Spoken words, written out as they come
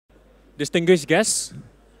Distinguished guests,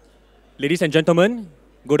 ladies and gentlemen,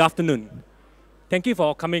 good afternoon. Thank you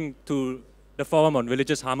for coming to the Forum on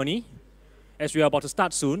Religious Harmony. As we are about to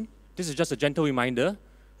start soon, this is just a gentle reminder.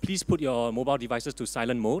 Please put your mobile devices to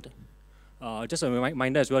silent mode. Just a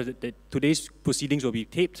reminder as well that today's proceedings will be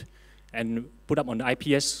taped and put up on the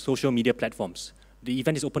IPS social media platforms. The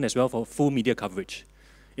event is open as well for full media coverage.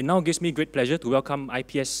 It now gives me great pleasure to welcome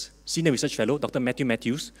IPS Senior Research Fellow, Dr. Matthew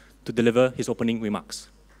Matthews, to deliver his opening remarks.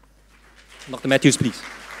 Dr. Matthews, please.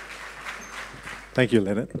 Thank you,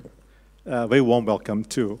 Leonard. Very warm welcome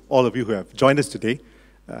to all of you who have joined us today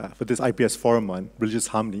for this IPS Forum on Religious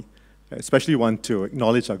Harmony. I especially want to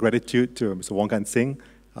acknowledge our gratitude to Mr. Wong Kan Seng,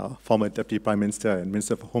 former Deputy Prime Minister and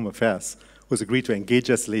Minister for Home Affairs, who has agreed to engage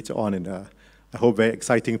us later on in a, I hope, very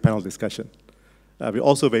exciting panel discussion. We're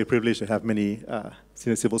also very privileged to have many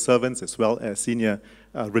senior civil servants as well as senior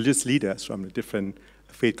religious leaders from the different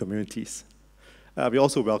faith communities. We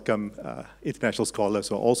also welcome international scholars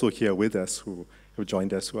who are also here with us, who have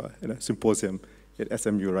joined us, who are in a symposium at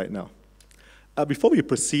SMU right now. Before we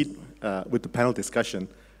proceed with the panel discussion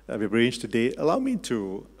we've arranged today, allow me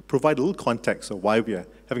to provide a little context of why we are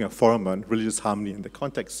having a forum on religious harmony in the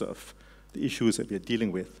context of the issues that we are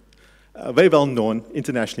dealing with. Very well known,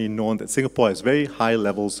 internationally known, that Singapore has very high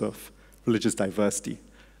levels of religious diversity.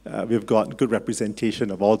 We've got good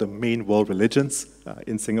representation of all the main world religions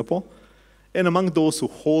in Singapore. And among those who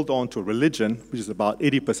hold on to a religion, which is about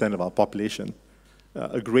 80% of our population,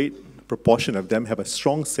 a great proportion of them have a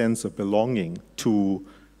strong sense of belonging to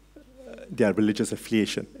their religious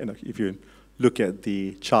affiliation. And if you look at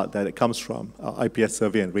the chart that it comes from, our IPS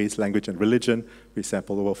survey on race, language, and religion, we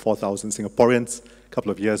sampled over 4,000 Singaporeans a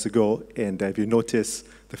couple of years ago. And if you notice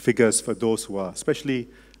the figures for those who are especially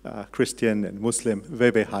Christian and Muslim,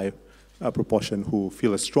 very, very high proportion who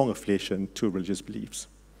feel a strong affiliation to religious beliefs.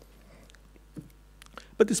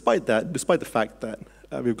 But despite that, despite the fact that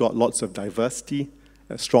we've got lots of diversity,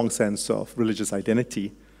 a strong sense of religious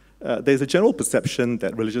identity, there's a general perception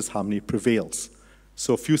that religious harmony prevails.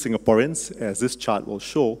 So few Singaporeans, as this chart will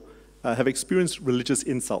show, have experienced religious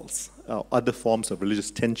insults, other forms of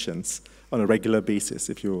religious tensions on a regular basis.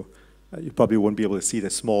 If you probably won't be able to see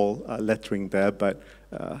the small lettering there, but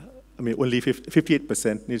I mean, only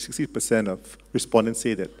 58%, nearly 60% of respondents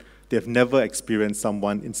say that they have never experienced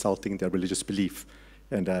someone insulting their religious belief.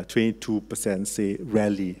 And 22% say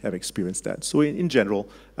rarely have experienced that. So in general,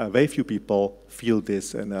 very few people feel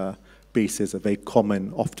this on a basis, a very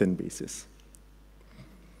common, often basis.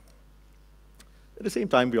 At the same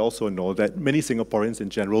time, we also know that many Singaporeans in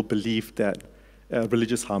general believe that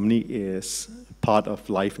religious harmony is part of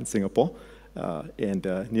life in Singapore, and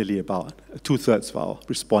nearly about 2/3 of our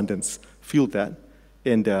respondents feel that.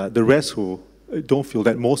 And the rest who don't feel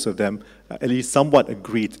that, most of them at least somewhat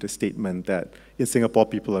agree to the statement that in Singapore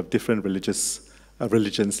people of different religions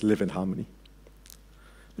live in harmony.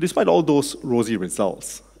 Despite all those rosy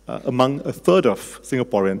results, among 1/3 of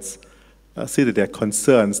Singaporeans say that there are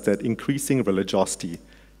concerns that increasing religiosity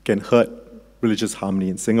can hurt religious harmony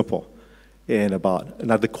in Singapore, and about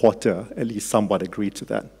another 1/4 at least somewhat agree to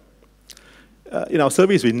that. In our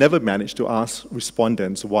surveys, we never managed to ask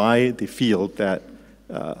respondents why they feel that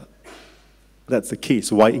that's the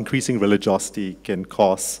case, why increasing religiosity can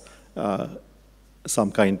cause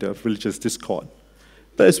some kind of religious discord.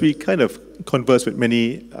 But as we kind of converse with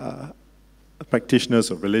many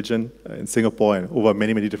practitioners of religion in Singapore and over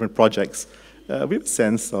many, many different projects, we have a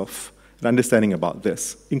sense of an understanding about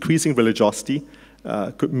this. Increasing religiosity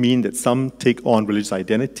could mean that some take on religious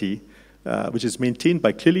identity, which is maintained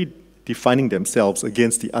by clearly defining themselves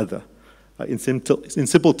against the other. In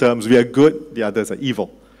simple terms, we are good, the others are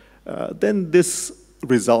evil. Then this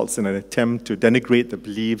results in an attempt to denigrate the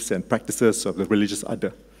beliefs and practices of the religious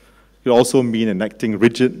other. It also means enacting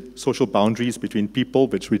rigid social boundaries between people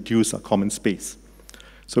which reduce our common space.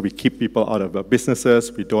 So we keep people out of our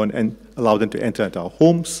businesses, we don't allow them to enter into our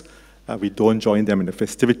homes, we don't join them in the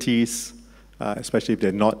festivities, especially if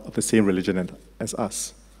they're not of the same religion as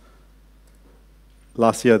us.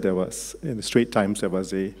 Last year, in the Straits Times, there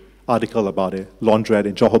was an article about a laundrette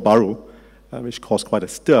in Johor Bahru, which caused quite a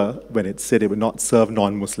stir when it said it would not serve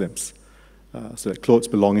non-Muslims. So that clothes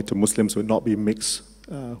belonging to Muslims would not be mixed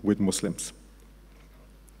with Muslims.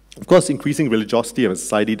 Of course, increasing religiosity of a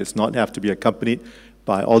society does not have to be accompanied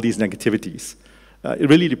by all these negativities. It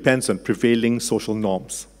really depends on prevailing social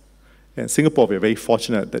norms. In Singapore, we're very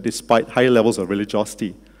fortunate that despite high levels of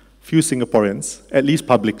religiosity, few Singaporeans, at least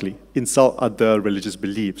publicly, insult other religious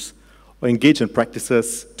beliefs or engage in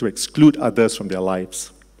practices to exclude others from their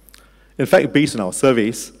lives. In fact, based on our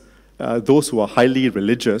surveys, those who are highly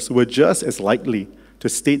religious were just as likely to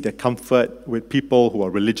state their comfort with people who are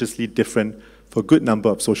religiously different for a good number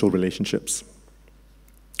of social relationships.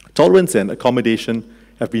 Tolerance and accommodation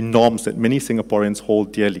have been norms that many Singaporeans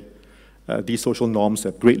hold dearly. These social norms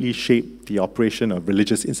have greatly shaped the operation of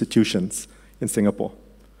religious institutions in Singapore.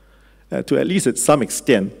 To at least at some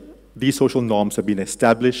extent, these social norms have been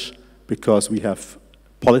established because we have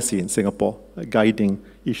policy in Singapore guiding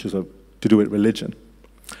issues to do with religion.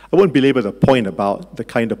 I won't belabor the point about the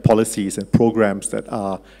kind of policies and programs that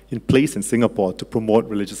are in place in Singapore to promote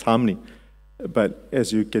religious harmony. But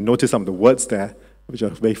as you can notice some of the words there, which are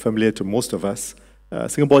very familiar to most of us,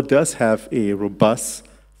 Singapore does have a robust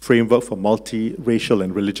framework for multi-racial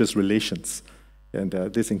and religious relations. And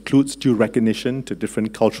this includes due recognition to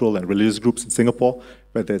different cultural and religious groups in Singapore,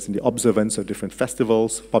 whether it's in the observance of different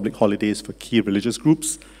festivals, public holidays for key religious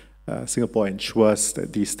groups. Singapore ensures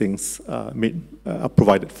that these things are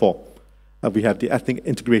provided for. We have the ethnic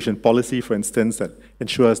integration policy, for instance, that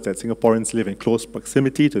ensures that Singaporeans live in close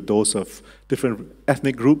proximity to those of different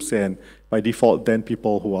ethnic groups, and by default, then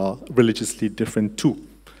people who are religiously different too.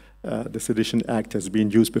 The Sedition Act has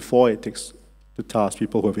been used before. It takes to task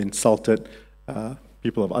people who have insulted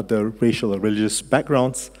people of other racial or religious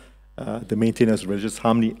backgrounds. The Maintenance of Religious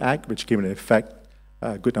Harmony Act, which came into effect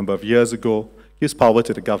a good number of years ago, gives power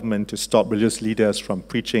to the government to stop religious leaders from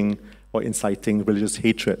preaching or inciting religious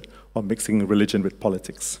hatred or mixing religion with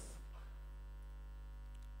politics.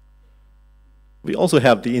 We also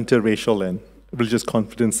have the interracial and religious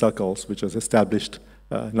confidence circles, which was established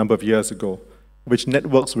a number of years ago, which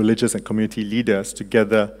networks religious and community leaders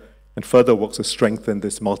together and further works to strengthen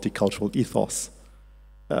this multicultural ethos.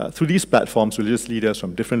 Through these platforms, religious leaders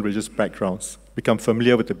from different religious backgrounds become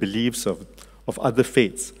familiar with the beliefs of other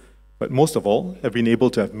faiths, but most of all, have been able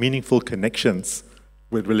to have meaningful connections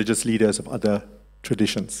with religious leaders of other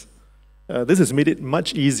traditions. This has made it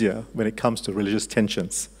much easier when it comes to religious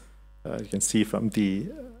tensions. You can see from the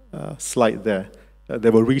slide there,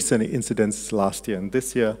 there were recent incidents last year and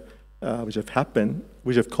this year which have happened,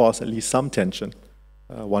 which have caused at least some tension.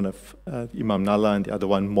 One of Imam Nalla and the other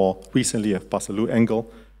one more recently of Pasar Lut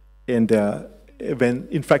Engel. And when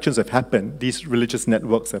infractions have happened, these religious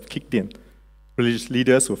networks have kicked in. Religious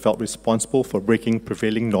leaders who felt responsible for breaking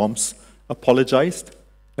prevailing norms apologized,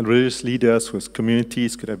 and religious leaders whose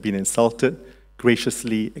communities could have been insulted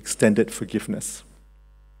graciously extended forgiveness.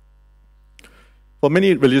 For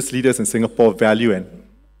many religious leaders in Singapore value and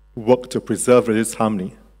work to preserve religious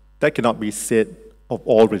harmony, that cannot be said of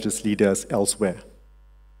all religious leaders elsewhere.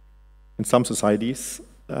 In some societies,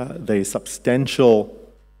 there is substantial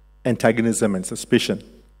antagonism and suspicion.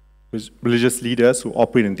 Religious leaders who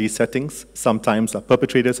operate in these settings sometimes are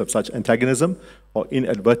perpetrators of such antagonism or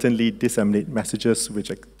inadvertently disseminate messages which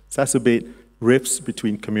exacerbate rifts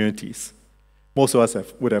between communities. Most of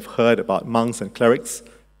us would have heard about monks and clerics,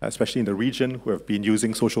 especially in the region, who have been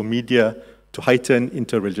using social media to heighten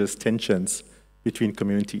interreligious tensions between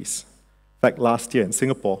communities. In fact, last year in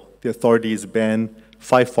Singapore, the authorities banned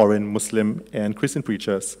 5 foreign Muslim and Christian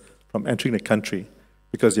preachers from entering the country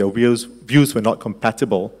because their views were not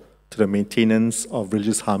compatible to the maintenance of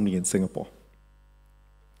religious harmony in Singapore.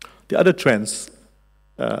 The other trends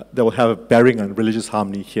that will have a bearing on religious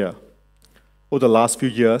harmony here. Over the last few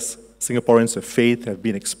years, Singaporeans of faith have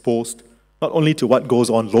been exposed not only to what goes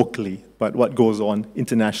on locally, but what goes on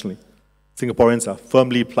internationally. Singaporeans are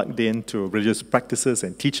firmly plugged into religious practices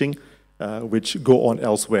and teaching which go on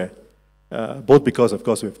elsewhere. Both because, of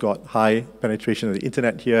course, we've got high penetration of the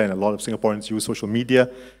internet here and a lot of Singaporeans use social media,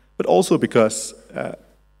 but also because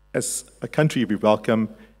as a country, we welcome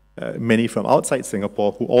many from outside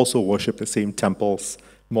Singapore who also worship the same temples,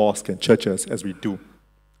 mosques, and churches as we do.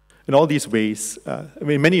 In all these ways,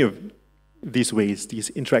 many of these ways, these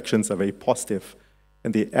interactions are very positive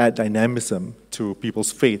and they add dynamism to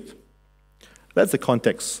people's faith. That's the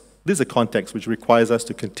context. This is a context which requires us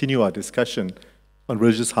to continue our discussion on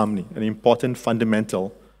religious harmony, an important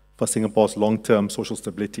fundamental for Singapore's long-term social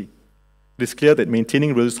stability. It is clear that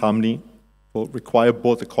maintaining religious harmony will require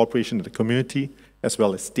both the cooperation of the community as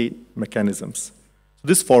well as state mechanisms. So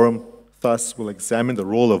this forum, thus, will examine the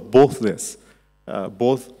role of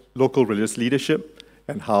both local religious leadership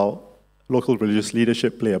and how local religious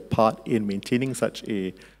leadership play a part in maintaining such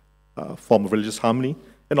a form of religious harmony,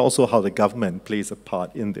 and also how the government plays a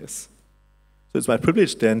part in this. So it's my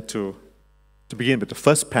privilege then to begin with the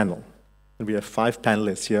first panel. And we have 5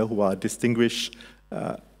 panelists here who are distinguished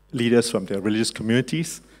leaders from their religious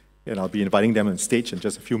communities, and I'll be inviting them on stage in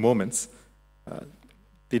just a few moments.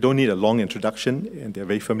 They don't need a long introduction, and they're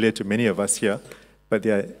very familiar to many of us here, but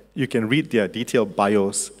you can read their detailed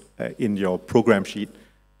bios in your program sheet.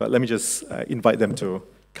 But let me just invite them to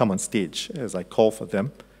come on stage as I call for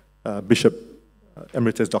them. Bishop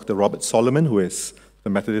Emeritus Dr. Robert Solomon, who is the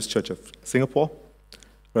Methodist Church of Singapore,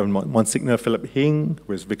 Reverend Monsignor Philip Hing,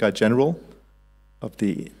 who is Vicar General of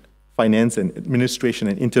the Finance and Administration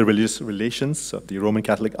and Interreligious Relations of the Roman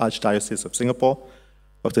Catholic Archdiocese of Singapore,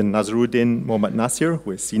 Dr. Nazruddin Muhammad Nasir,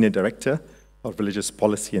 who is Senior Director of Religious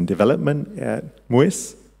Policy and Development at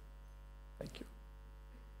MUIS. Thank you.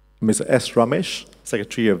 Mr. S. Ramesh,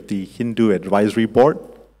 Secretary of the Hindu Advisory Board,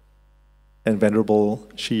 and Venerable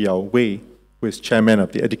Shi Yao Wei, who is Chairman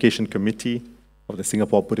of the Education Committee of the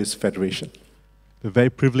Singapore Buddhist Federation. We're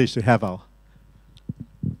very privileged to have our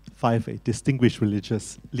 5 distinguished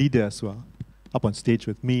religious leaders who are up on stage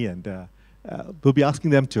with me, and we'll be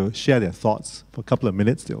asking them to share their thoughts for a couple of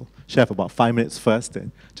minutes. They'll share for about 5 minutes first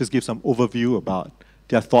and just give some overview about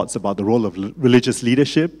their thoughts about the role of religious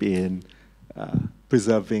leadership in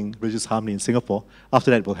preserving religious harmony in Singapore.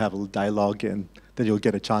 After that, we'll have a little dialogue, and then you'll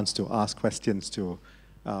get a chance to ask questions to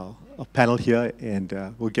a panel here, and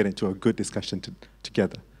we'll get into a good discussion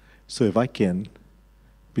together. So if I can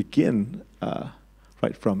begin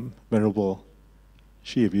right from Venerable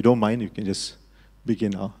Shi, if you don't mind, you can just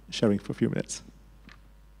begin our sharing for a few minutes.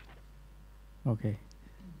 Okay.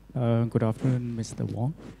 Good afternoon, Mr.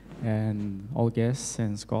 Wong, and all guests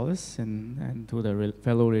and scholars, and to the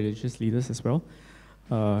fellow religious leaders as well.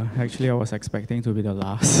 Actually, I was expecting to be the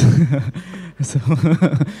last. So,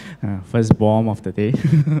 first bomb of the day.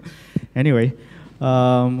 Anyway,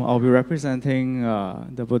 I'll be representing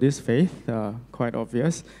the Buddhist faith, quite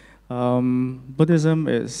obvious. Buddhism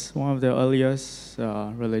is one of the earliest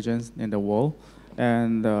religions in the world,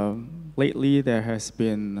 and lately there has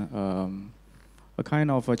been a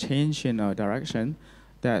kind of a change in direction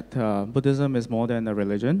that Buddhism is more than a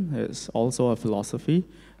religion. It's also a philosophy,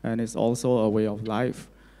 and it's also a way of life.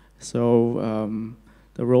 So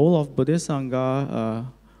the role of Buddhist Sangha,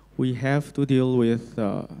 we have to deal with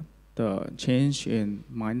the change in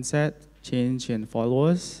mindset, change in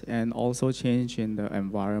followers, and also change in the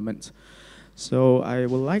environment. So I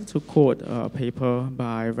would like to quote a paper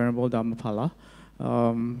by Venerable Dhammapala.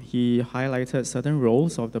 He highlighted certain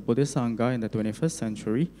roles of the Buddhist Sangha in the 21st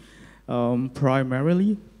century.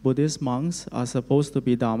 Primarily, Buddhist monks are supposed to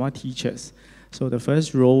be Dharma teachers. So the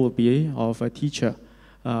first role would be of a teacher.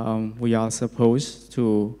 We are supposed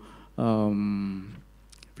to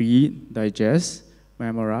read, digest,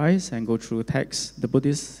 memorize, and go through texts, the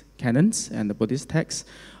Buddhist canons and the Buddhist texts,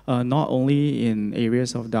 not only in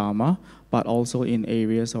areas of Dharma, but also in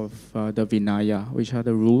areas of the Vinaya, which are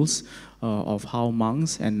the rules of how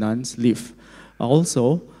monks and nuns live.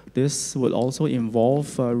 Also, this would also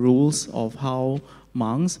involve rules of how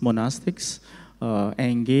monks, monastics,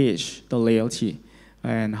 engage the laity,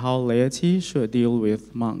 and how laity should deal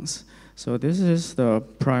with monks. So this is the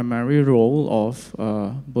primary role of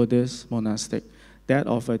Buddhist monastic, that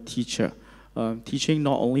of a teacher, teaching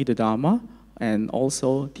not only the Dharma, and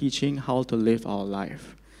also teaching how to live our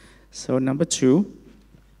life. So number 2,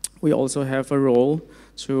 we also have a role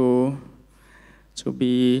to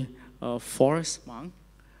be a forest monk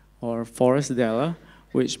or forest dweller,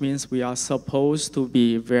 which means we are supposed to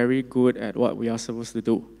be very good at what we are supposed to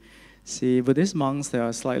do. See, Buddhist monks, they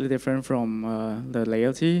are slightly different from the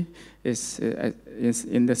laity, is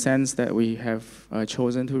in the sense that we have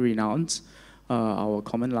chosen to renounce our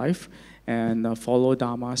common life and follow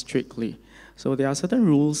Dharma strictly. So there are certain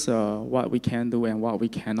rules, what we can do and what we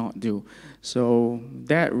cannot do. So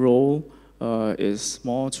that role is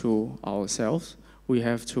more to ourselves. We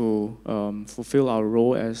have to fulfill our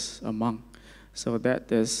role as a monk. So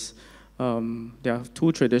that is, there are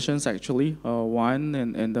 2 traditions actually. One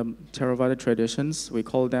in the Theravada traditions, we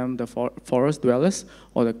call them the forest dwellers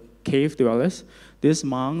or the cave dwellers. These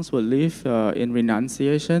monks will live in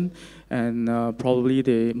renunciation, and probably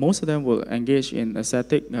most of them will engage in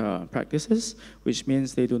ascetic practices, which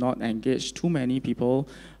means they do not engage too many people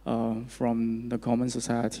from the common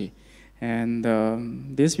society. And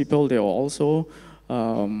these people, they will also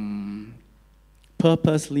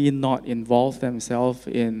purposely not involve themselves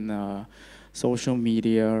in social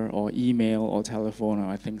media or email or telephone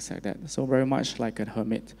or things like that. So very much like a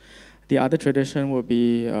hermit. The other tradition would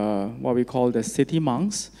be what we call the city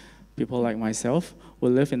monks. People like myself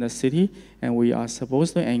will live in the city, and we are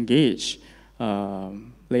supposed to engage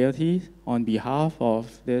laity on behalf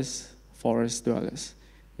of these forest dwellers.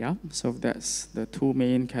 Yeah, so that's the 2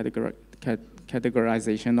 main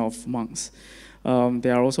categorization of monks.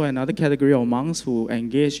 There are also another category of monks who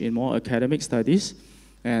engage in more academic studies,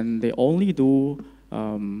 and they only do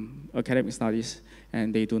academic studies,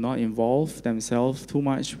 and they do not involve themselves too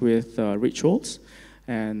much with rituals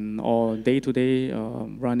or day-to-day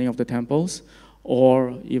running of the temples,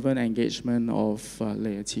 or even engagement of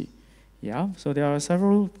laity. Yeah, so there are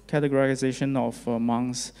several categorization of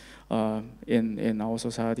monks in our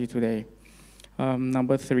society today.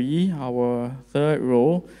 Number 3, our third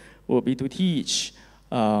role will be to teach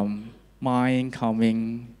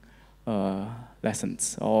mind-calming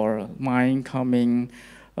lessons or mind-calming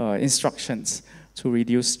instructions to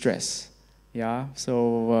reduce stress. Yeah,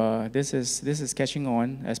 so this is catching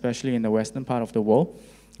on, especially in the Western part of the world.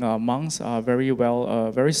 Monks are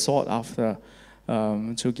very sought after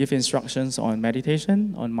to give instructions on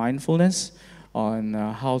meditation, on mindfulness, on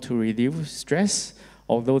how to reduce stress.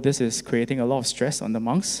 Although this is creating a lot of stress on the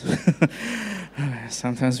monks,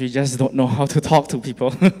 sometimes we just don't know how to talk to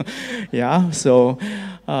people. Yeah, so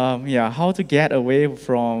how to get away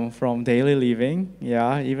from daily living.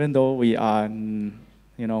 Yeah, even though we are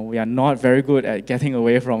not very good at getting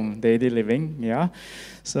away from daily living. Yeah,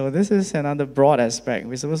 so this is another broad aspect.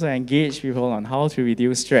 We're supposed to engage people on how to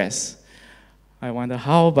reduce stress. I wonder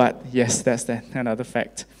how, but yes, that's another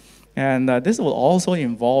fact. And this will also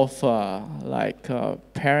involve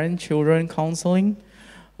parent-children counseling,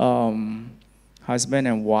 husband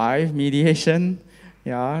and wife mediation.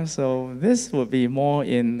 Yeah, so this would be more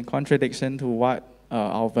in contradiction to what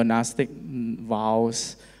our monastic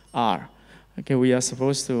vows are. Okay, we are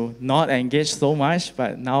supposed to not engage so much,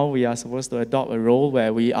 but now we are supposed to adopt a role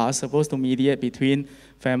where we are supposed to mediate between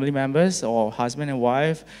family members or husband and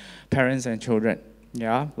wife, parents and children.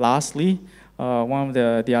 Yeah, lastly, one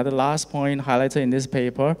of the other last point highlighted in this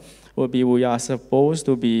paper would be we are supposed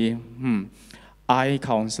to be I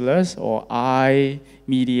counselors or I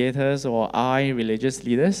mediators or I religious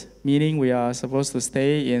leaders, meaning we are supposed to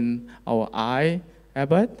stay in our I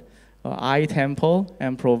abbot, I temple,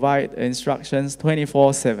 and provide instructions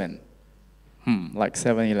 24/7, like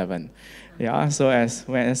 7-Eleven. Yeah, so as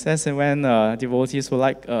when devotees would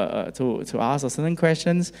like to ask certain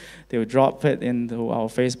questions, they will drop it into our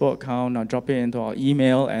Facebook account or drop it into our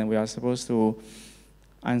email, and we are supposed to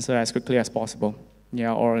answer as quickly as possible.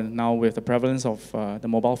 Yeah, or now with the prevalence of the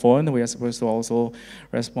mobile phone, we are supposed to also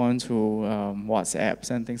respond to WhatsApps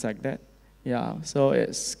and things like that. Yeah, so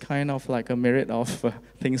it's kind of like a myriad of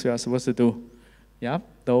things we are supposed to do. Yeah,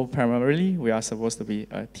 though primarily we are supposed to be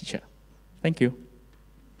a teacher. Thank you.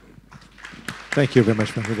 Thank you very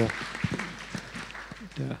much, Venerable.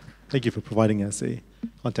 Yeah, thank you for providing us a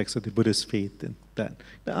context of the Buddhist faith and that.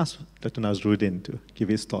 I asked Dr. Nazruddin to give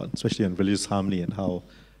his thought, especially on religious harmony and how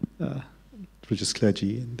religious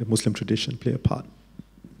clergy and the Muslim tradition play a part.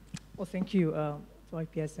 Well, thank you to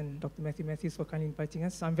IPS and Dr. Matthew Matthews for kindly inviting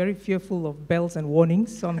us. I'm very fearful of bells and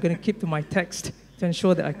warnings, so I'm going to keep to my text to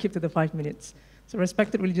ensure that I keep to the 5 minutes. So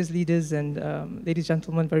respected religious leaders and ladies and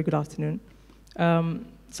gentlemen, very good afternoon.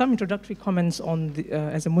 Some introductory comments on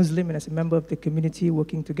as a Muslim and as a member of the community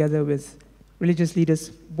working together with religious leaders,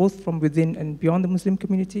 both from within and beyond the Muslim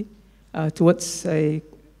community, towards a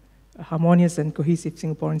harmonious and cohesive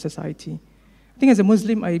Singaporean society. I think as a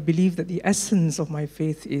Muslim, I believe that the essence of my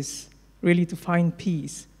faith is really to find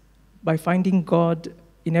peace by finding God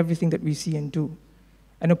in everything that we see and do.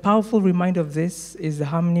 And a powerful reminder of this is the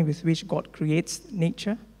harmony with which God creates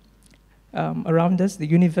nature around us, the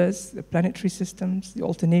universe, the planetary systems, the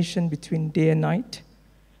alternation between day and night.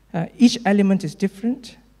 Each element is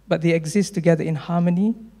different, but they exist together in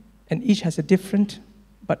harmony, and each has a different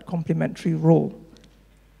but complementary role.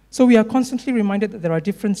 So we are constantly reminded that there are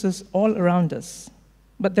differences all around us,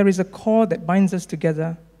 but there is a core that binds us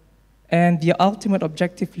together, and the ultimate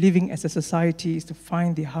objective living as a society is to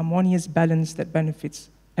find the harmonious balance that benefits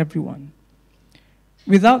everyone.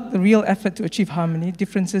 Without the real effort to achieve harmony,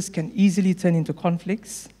 differences can easily turn into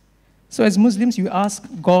conflicts. So as Muslims, we ask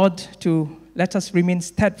God to let us remain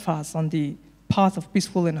steadfast on the path of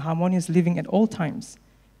peaceful and harmonious living at all times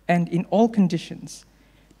and in all conditions.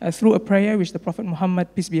 Through a prayer which the Prophet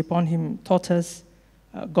Muhammad, peace be upon him, taught us,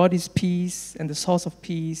 God is peace and the source of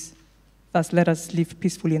peace. Thus let us live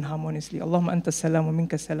peacefully and harmoniously. Allahumma anta salam wa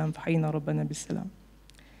minka salam, fahayna rabbana bis salam.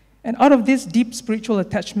 And out of this deep spiritual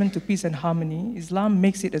attachment to peace and harmony, Islam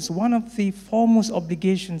makes it as one of the foremost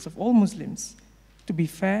obligations of all Muslims to be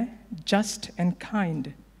fair, just, and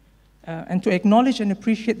kind, and to acknowledge and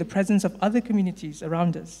appreciate the presence of other communities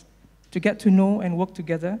around us, to get to know and work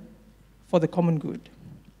together for the common good.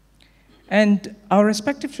 And our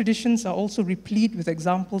respective traditions are also replete with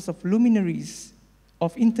examples of luminaries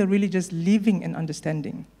of interreligious living and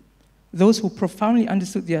understanding, those who profoundly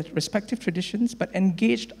understood their respective traditions but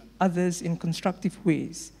engaged others in constructive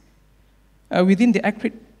ways. Within the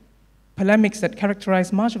acrid polemics that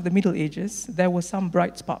characterized much of the Middle Ages, there were some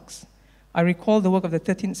bright sparks. I recall the work of the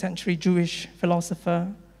 13th century Jewish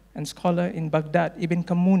philosopher and scholar in Baghdad, Ibn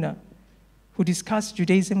Kamuna, who discussed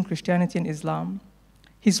Judaism, Christianity, and Islam.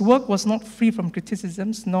 His work was not free from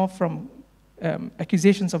criticisms nor from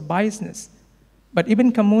accusations of biasness, but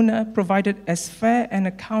Ibn Kamuna provided as fair an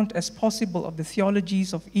account as possible of the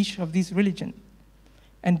theologies of each of these religions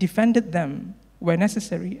and defended them where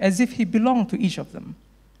necessary, as if he belonged to each of them.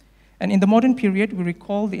 And in the modern period, we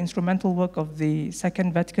recall the instrumental work of the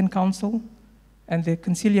Second Vatican Council and the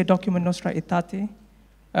Concilia Documenta Nostra Aetate,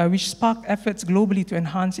 which sparked efforts globally to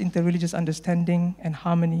enhance interreligious understanding and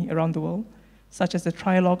harmony around the world, such as the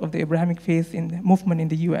Trialogue of the Abrahamic Faith movement in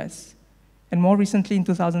the US. And more recently, in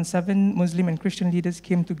 2007, Muslim and Christian leaders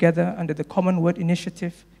came together under the Common Word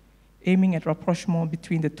Initiative, aiming at rapprochement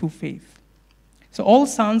between the two faiths. So all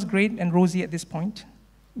sounds great and rosy at this point.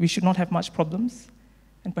 We should not have much problems,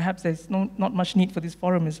 and perhaps there's not much need for this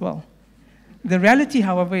forum as well. The reality,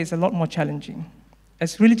 however, is a lot more challenging.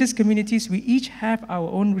 As religious communities, we each have our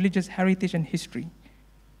own religious heritage and history,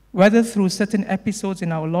 whether through certain episodes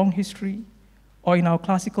in our long history or in our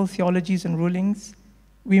classical theologies and rulings.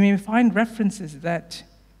 We may find references that,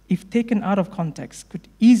 if taken out of context, could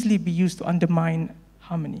easily be used to undermine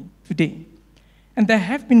harmony today. And there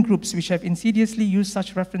have been groups which have insidiously used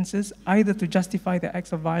such references either to justify their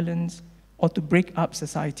acts of violence or to break up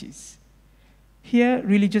societies. Here,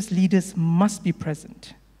 religious leaders must be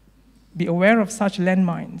present, be aware of such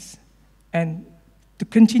landmines, and to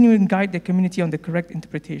continue and guide their community on the correct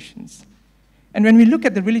interpretations. And when we look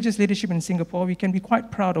at the religious leadership in Singapore, we can be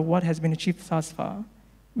quite proud of what has been achieved thus far.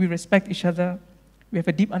 We respect each other, we have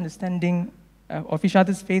a deep understanding of each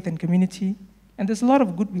other's faith and community, and there's a lot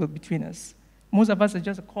of goodwill between us. Most of us are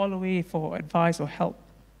just a call away for advice or help.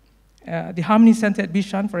 The Harmony Center at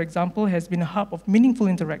Bishan, for example, has been a hub of meaningful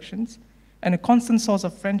interactions and a constant source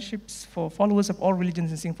of friendships for followers of all religions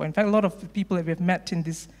in Singapore. In fact, a lot of the people that we have met in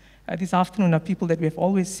this afternoon are people that we have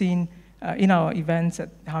always seen in our events at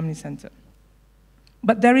the Harmony Center.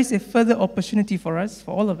 But there is a further opportunity for us, for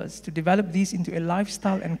all of us, to develop these into a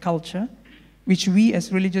lifestyle and culture which we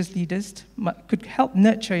as religious leaders could help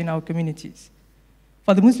nurture in our communities.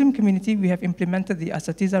 For the Muslim community, we have implemented the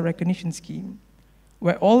Asatiza Recognition Scheme,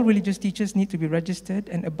 where all religious teachers need to be registered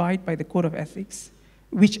and abide by the Code of Ethics,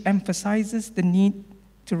 which emphasizes the need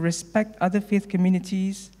to respect other faith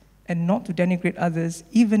communities and not to denigrate others,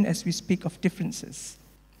 even as we speak of differences.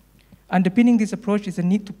 Underpinning this approach is a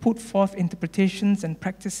need to put forth interpretations and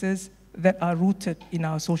practices that are rooted in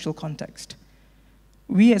our social context.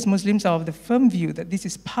 We as Muslims are of the firm view that this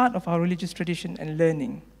is part of our religious tradition and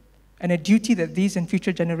learning, and a duty that these and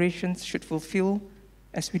future generations should fulfill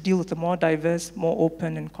as we deal with a more diverse, more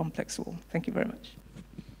open, and complex world. Thank you very much.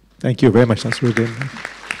 Thank you very much, Nasruddin,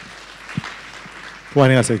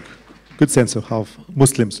 providing us a good sense of how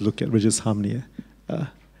Muslims look at religious harmony.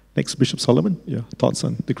 Next, Bishop Solomon, your thoughts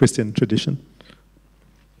on the Christian tradition.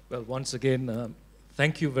 Well, once again,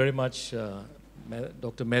 thank you very much,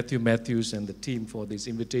 Dr. Matthew Matthews and the team for this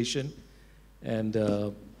invitation.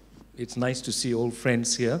 And it's nice to see old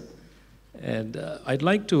friends here. And I'd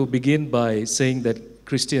like to begin by saying that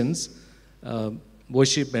Christians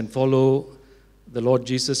worship and follow the Lord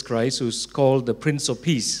Jesus Christ, who's called the Prince of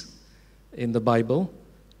Peace in the Bible.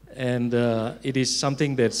 And it is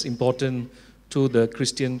something that's important to the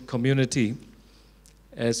Christian community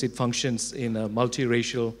as it functions in a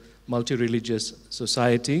multiracial, multi-religious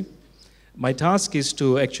society. My task is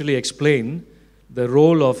to actually explain the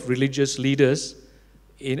role of religious leaders,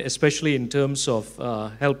 especially in terms of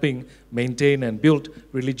helping maintain and build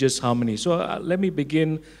religious harmony. So let me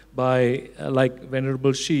begin by, like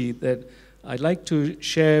Venerable Shi, that I'd like to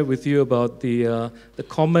share with you about the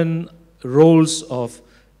common roles of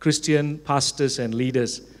Christian pastors and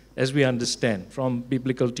leaders as we understand from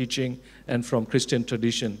biblical teaching and from Christian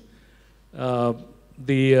tradition.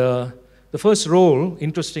 The first role,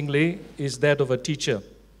 interestingly, is that of a teacher.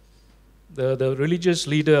 The religious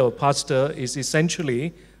leader or pastor is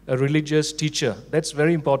essentially a religious teacher. That's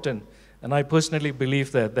very important, and I personally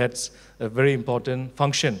believe that that's a very important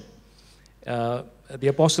function. The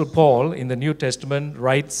Apostle Paul in the New Testament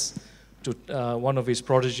writes to one of his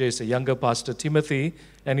proteges, a younger pastor, Timothy,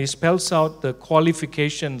 and he spells out the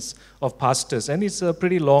qualifications of pastors. And it's a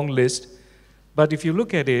pretty long list, but if you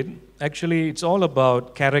look at it, actually it's all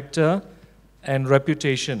about character and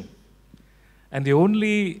reputation. And the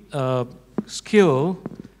only skill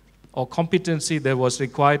or competency that was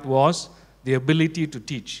required was the ability to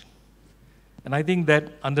teach. And I think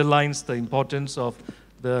that underlines the importance of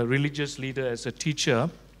the religious leader as a teacher.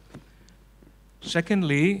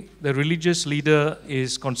 Secondly, the religious leader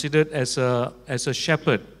is considered as a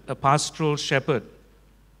shepherd, a pastoral shepherd,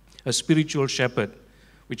 a spiritual shepherd,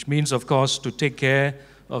 which means, of course, to take care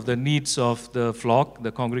of the needs of the flock,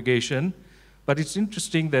 the congregation, But it's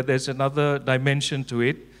interesting that there's another dimension to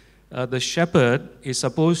it. The shepherd is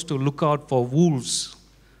supposed to look out for wolves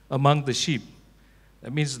among the sheep.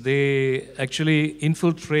 That means they actually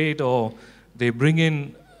infiltrate, or they bring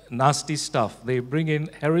in nasty stuff. They bring in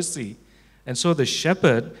heresy. And so the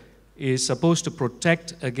shepherd is supposed to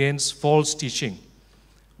protect against false teaching,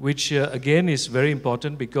 which again is very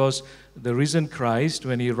important, because the risen Christ,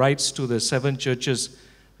 when he writes to the 7 churches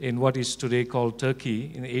in what is today called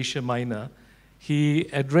Turkey, in Asia Minor, he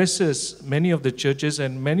addresses many of the churches,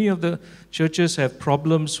 and many of the churches have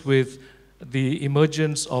problems with the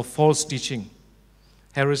emergence of false teaching,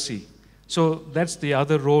 heresy. So that's the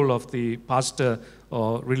other role of the pastor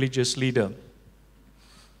or religious leader.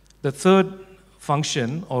 The third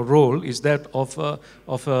function or role is that of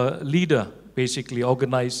a leader, basically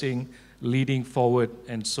organizing, leading forward,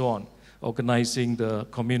 and so on, organizing the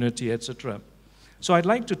community, etc. So I'd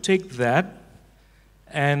like to take that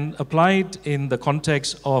and apply it in the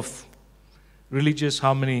context of religious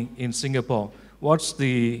harmony in Singapore. What's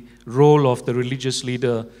the role of the religious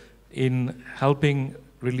leader in helping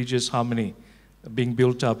religious harmony being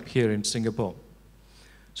built up here in Singapore?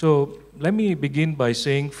 So let me begin by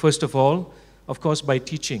saying, first of all, of course, by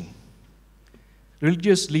teaching.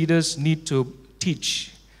 Religious leaders need to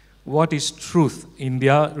teach what is truth in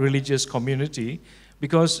their religious community,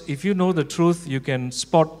 because if you know the truth, you can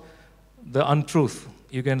spot the untruth.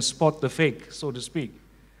 You can spot the fake, so to speak.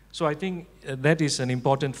 So I think that is an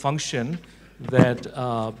important function that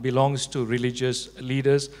belongs to religious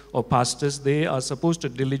leaders or pastors. They are supposed to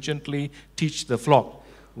diligently teach the flock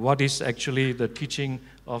what is actually the teaching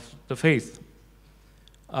of the faith.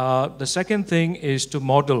 The second thing is to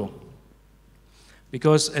model,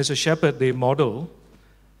 because as a shepherd they model.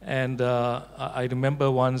 And I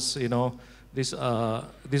remember once,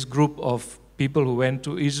 this group of people who went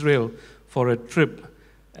to Israel for a trip,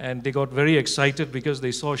 and they got very excited because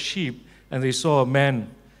they saw sheep and they saw a man,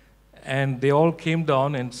 and they all came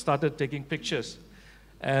down and started taking pictures.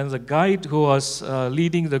 And the guide who was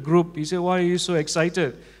leading the group, he said, "Why are you so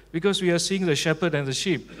excited?" "Because we are seeing the shepherd and the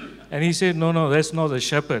sheep." And he said, No, that's not the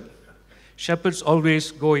shepherd. Shepherds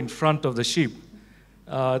always go in front of the sheep.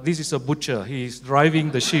 This is a butcher. He's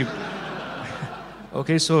driving the sheep.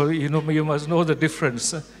 Okay, so you must know the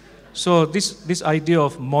difference. So this idea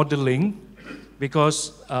of modeling,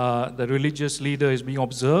 because the religious leader is being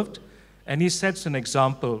observed, and he sets an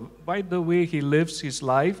example by the way he lives his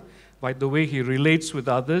life, by the way he relates with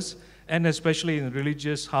others, and especially in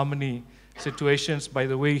religious harmony situations, by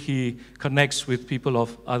the way he connects with people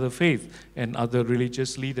of other faith and other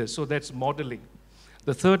religious leaders. So that's modeling.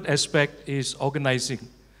 The third aspect is organizing.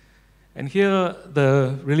 And here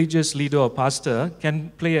the religious leader or pastor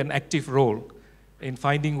can play an active role in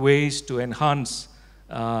finding ways to enhance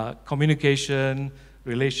communication,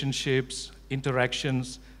 relationships,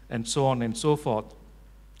 interactions, and so on and so forth.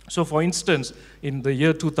 So for instance, in the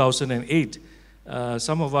year 2008,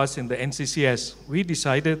 some of us in the NCCS, we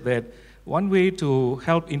decided that one way to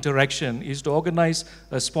help interaction is to organize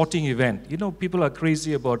a sporting event. People are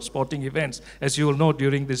crazy about sporting events, as you will know,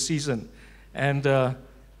 during this season. And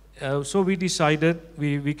so we decided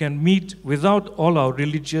we can meet without all our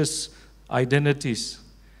religious identities.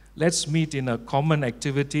 Let's meet in a common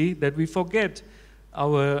activity that we forget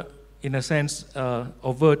our, in a sense,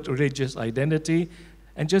 overt religious identity,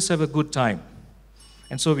 and just have a good time.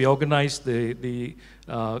 And so we organized the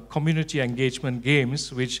community engagement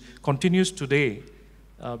games, which continues today,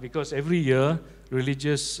 because every year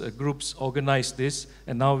religious groups organize this,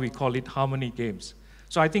 and now we call it Harmony Games.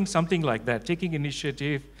 So I think something like that, taking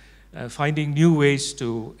initiative, finding new ways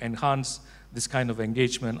to enhance this kind of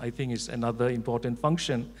engagement, I think is another important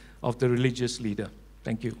function of the religious leader.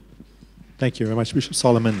 Thank you. Thank you very much, Bishop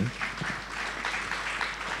Solomon.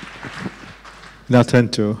 Now turn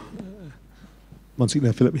to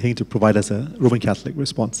Monsignor Philip Hing to provide us a Roman Catholic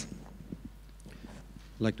response.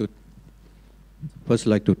 First, I'd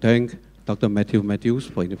like to thank Dr. Matthew Matthews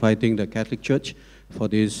for inviting the Catholic Church for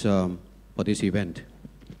this event.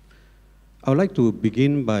 I would like to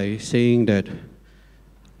begin by saying that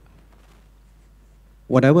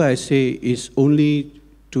whatever I say is only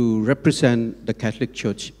to represent the Catholic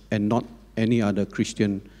Church and not any other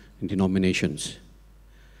Christian denominations.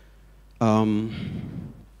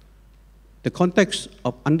 The context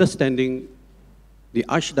of understanding the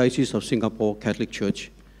Archdiocese of Singapore Catholic Church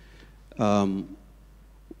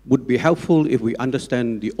would be helpful if we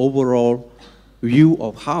understand the overall view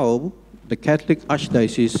of how the Catholic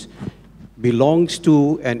Archdiocese belongs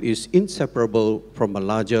to and is inseparable from a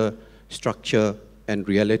larger structure and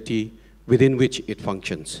reality within which it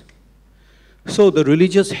functions. So the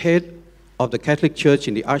religious head of the Catholic Church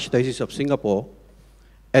in the Archdiocese of Singapore,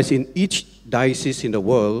 as in each diocese in the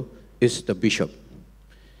world, is the bishop.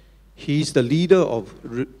 He is the leader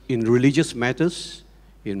in religious matters,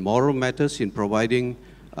 in moral matters, in providing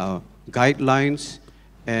guidelines,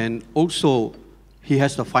 and also he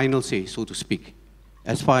has the final say, so to speak,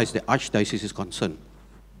 as far as the Archdiocese is concerned.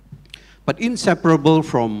 But inseparable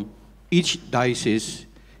from each diocese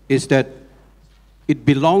is that it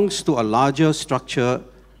belongs to a larger structure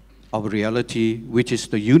of reality, which is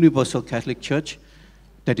the Universal Catholic Church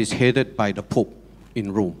that is headed by the Pope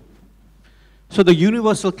in Rome. So the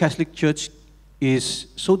Universal Catholic Church is,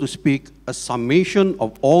 so to speak, a summation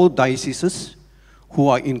of all dioceses who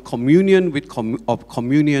are in communion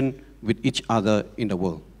with each other in the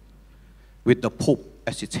world, with the Pope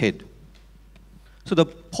as its head. So the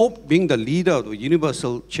Pope, being the leader of the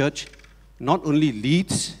Universal Church, not only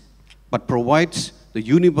leads, but provides the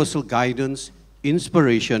universal guidance,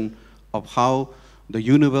 inspiration of how the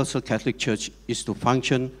Universal Catholic Church is to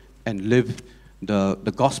function and live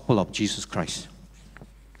the gospel of Jesus Christ.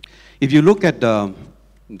 If you look at the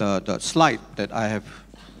slide that I have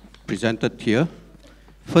presented here,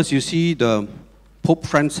 first you see the Pope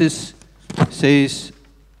Francis says,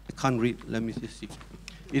 I can't read, let me just see.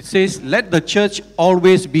 It says, let the church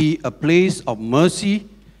always be a place of mercy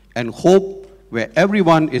and hope where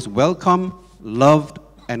everyone is welcome, loved,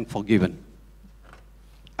 and forgiven.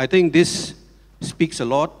 I think this speaks a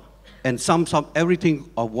lot and sums up everything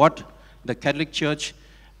of what the Catholic Church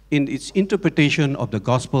in its interpretation of the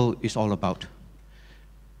gospel is all about.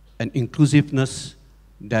 An inclusiveness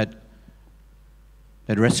that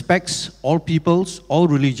respects all peoples, all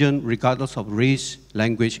religion, regardless of race,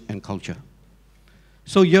 language, and culture.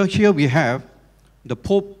 So here we have the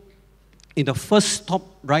Pope in the first top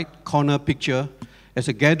right corner picture as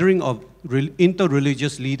a gathering of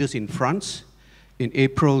inter-religious leaders in France in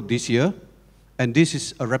April this year. And this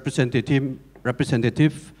is a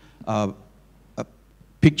representative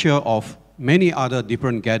picture of many other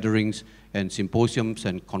different gatherings and symposiums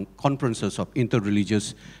and conferences of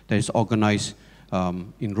inter-religious that is organized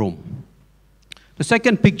in Rome. The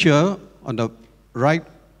second picture on the right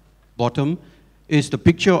bottom is the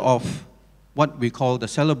picture of what we call the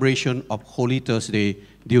celebration of Holy Thursday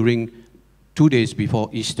during 2 days before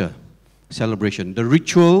Easter celebration. The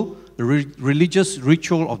ritual, the religious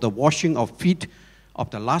ritual of the washing of feet of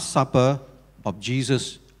the Last Supper of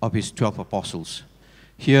Jesus, of his 12 apostles.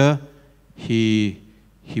 Here, he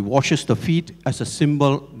washes the feet as a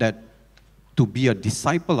symbol that to be a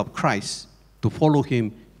disciple of Christ, to follow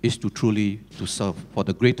him, is to truly to serve for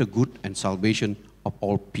the greater good and salvation of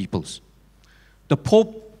all peoples. The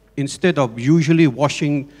Pope, instead of usually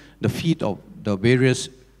washing the feet of the various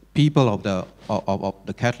people of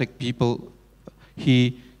the Catholic people,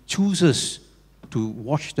 he chooses to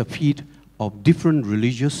wash the feet of different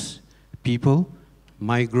religious people,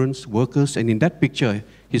 migrants, workers, and in that picture,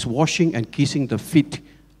 he's washing and kissing the feet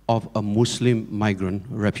of a Muslim migrant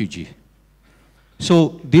refugee.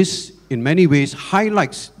 So this, in many ways,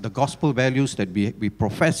 highlights the gospel values that we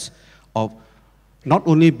profess of not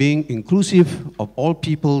only being inclusive of all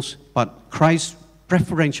peoples, but Christ's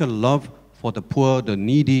preferential love for the poor, the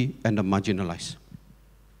needy, and the marginalized.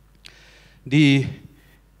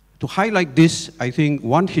 To highlight this, I think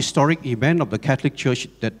one historic event of the Catholic Church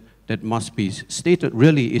that must be stated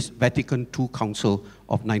really is Vatican II Council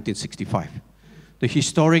of 1965. The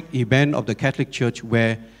historic event of the Catholic Church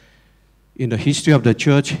where in the history of the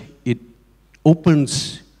Church, it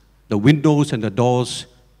opens the windows and the doors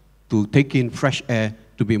to take in fresh air,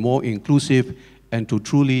 to be more inclusive, and to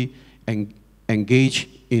truly engage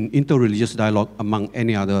in interreligious dialogue among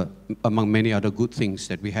many other good things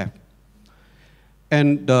that we have.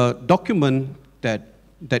 And the document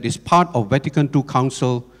that is part of Vatican II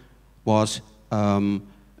Council was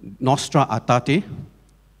Nostra Aetate,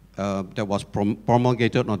 that was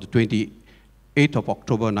promulgated on the 28th of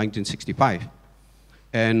October 1965.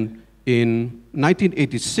 And in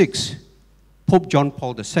 1986, Pope John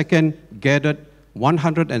Paul II gathered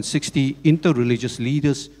 160 interreligious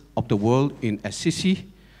leaders of the world in Assisi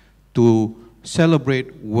to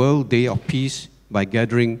celebrate World Day of Peace by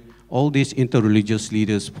gathering all these interreligious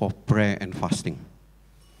leaders for prayer and fasting.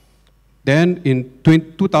 Then in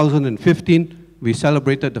 2015, we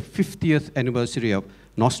celebrated the 50th anniversary of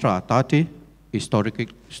Nostra Aetate,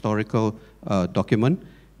 historical document.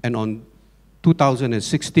 And on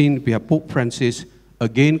 2016, we have Pope Francis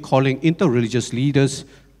again calling interreligious leaders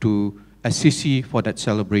to Assisi for that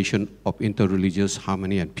celebration of interreligious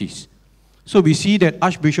harmony and peace. So we see that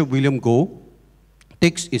Archbishop William Goh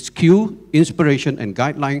takes its cue, inspiration, and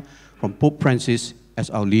guideline from Pope Francis as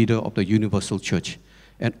our leader of the Universal Church.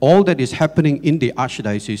 And all that is happening in the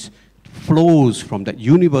Archdiocese flows from that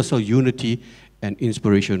universal unity and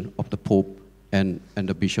inspiration of the Pope and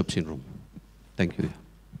the bishops in Rome. Thank you.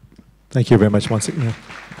 Thank you very much, Monsignor.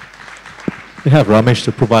 We have Ramesh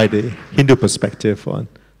to provide a Hindu perspective on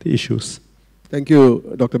the issues. Thank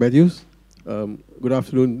you, Dr. Matthews. Good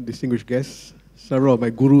afternoon, distinguished guests. Several of my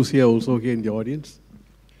gurus here also here in the audience.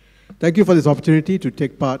 Thank you for this opportunity to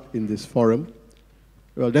take part in this forum.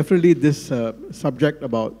 Well, definitely this subject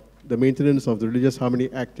about the maintenance of the Religious Harmony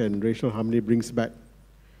Act and racial harmony brings back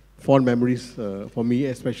fond memories for me,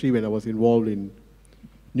 especially when I was involved in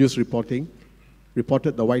news reporting,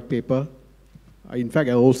 reported the white paper. In fact,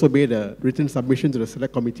 I also made a written submission to the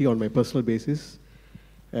Select Committee on my personal basis,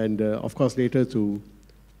 and of course later to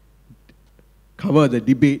cover the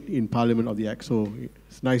debate in Parliament of the Act. So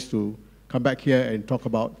it's nice to come back here and talk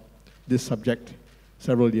about this subject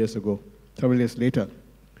several years later.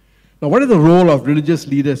 Now, what is the role of religious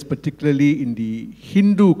leaders, particularly in the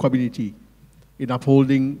Hindu community, in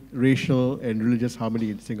upholding racial and religious harmony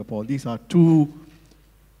in Singapore? These are two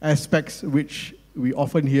aspects which we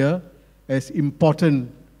often hear as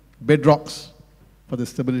important bedrocks for the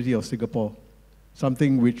stability of Singapore,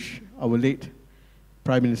 something which our late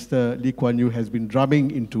Prime Minister Lee Kuan Yew has been drumming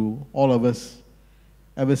into all of us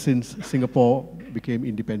ever since Singapore became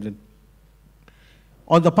independent.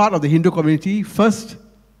 On the part of the Hindu community, first,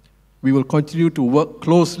 we will continue to work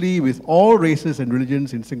closely with all races and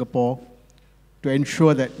religions in Singapore to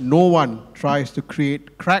ensure that no one tries to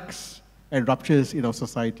create cracks and ruptures in our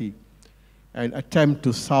society and attempt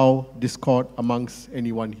to sow discord amongst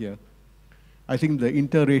anyone here. I think the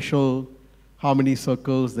interracial harmony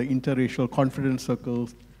circles, the interracial confidence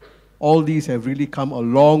circles, all these have really come a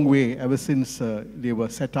long way ever since they were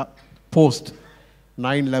set up post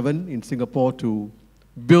 9/11 in Singapore to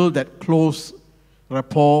build that close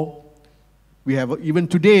rapport. We have, even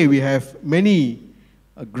today, we have many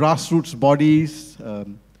grassroots bodies,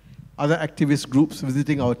 other activist groups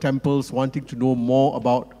visiting our temples, wanting to know more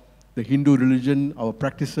about the Hindu religion, our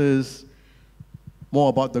practices, more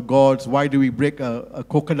about the gods. Why do we break a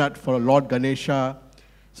coconut for Lord Ganesha?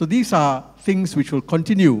 So these are things which will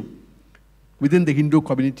continue within the Hindu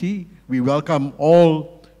community. We welcome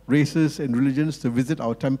all races and religions to visit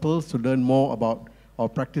our temples, to learn more about our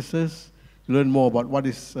practices, to learn more about what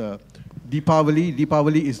is Deepavali.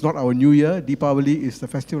 Deepavali is not our New Year. Deepavali is the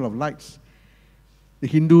Festival of Lights. The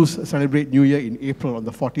Hindus celebrate New Year in April, on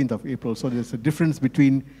the 14th of April. So there's a difference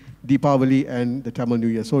between Deepavali and the Tamil New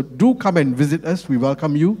Year. So do come and visit us. We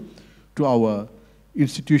welcome you to our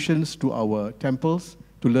institutions, to our temples,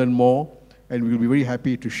 to learn more. And we'll be very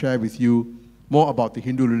happy to share with you more about the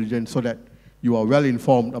Hindu religion so that you are well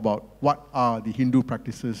informed about what are the Hindu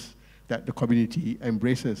practices that the community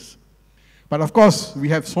embraces. But of course, we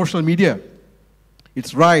have social media.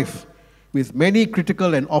 It's rife with many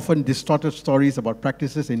critical and often distorted stories about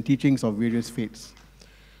practices and teachings of various faiths.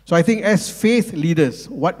 So I think as faith leaders,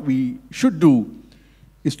 what we should do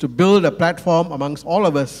is to build a platform amongst all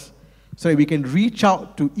of us so that we can reach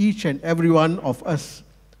out to each and every one of us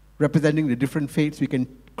representing the different faiths. We can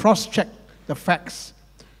cross-check the facts,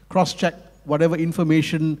 cross-check whatever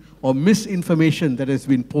information or misinformation that has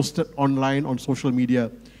been posted online on social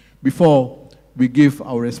media before we give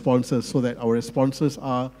our responses, so that our responses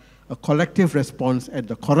are a collective response and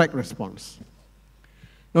the correct response.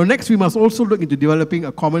 Now next, we must also look into developing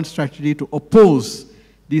a common strategy to oppose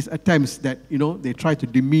these attempts that, they try to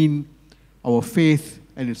demean our faith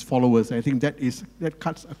and its followers. I think that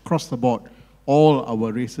cuts across the board all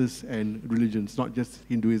our races and religions, not just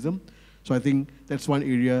Hinduism. So I think that's one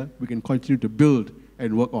area we can continue to build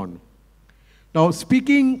and work on. Now,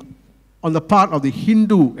 speaking on the part of the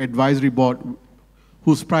Hindu Advisory Board,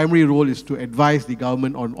 whose primary role is to advise the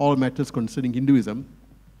government on all matters concerning Hinduism,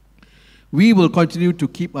 we will continue to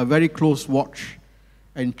keep a very close watch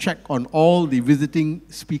and check on all the visiting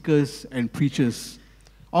speakers and preachers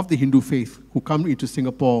of the Hindu faith who come into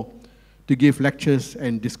Singapore to give lectures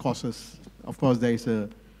and discourses. Of course, there is a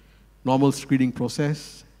normal screening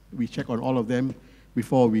process. We check on all of them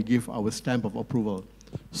before we give our stamp of approval.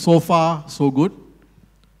 So far, so good.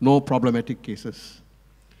 No problematic cases.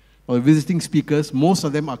 Our visiting speakers, most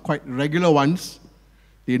of them are quite regular ones.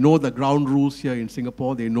 They know the ground rules here in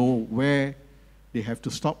Singapore. They know where they have to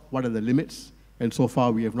stop, what are the limits. And so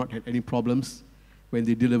far, we have not had any problems when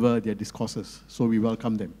they deliver their discourses. So we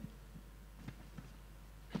welcome them.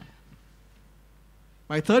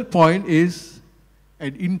 My third point is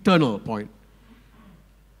an internal point.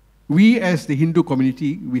 We as the Hindu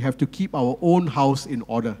community, we have to keep our own house in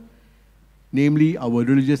order. Namely, our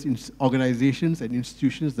religious organizations and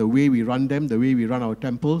institutions, the way we run them, the way we run our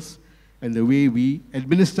temples, and the way we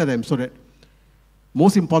administer them, so that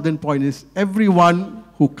most important point is everyone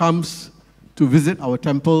who comes to visit our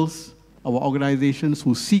temples, our organizations,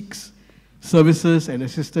 who seeks services and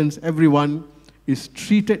assistance, everyone is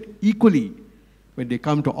treated equally when they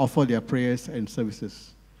come to offer their prayers and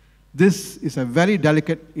services. This is a very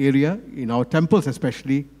delicate area in our temples,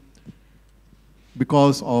 especially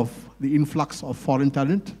because of the influx of foreign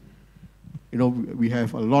talent. You know, we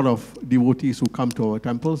have a lot of devotees who come to our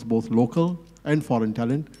temples, both local and foreign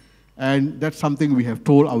talent. And that's something we have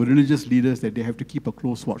told our religious leaders, that they have to keep a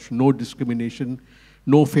close watch. No discrimination,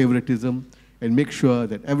 no favoritism, and make sure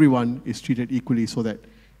that everyone is treated equally, so that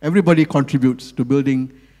everybody contributes to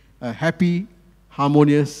building a happy,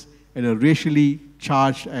 harmonious, and a racially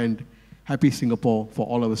charged and happy Singapore for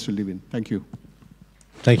all of us to live in. Thank you.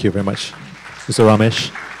 Thank you very much, Mr.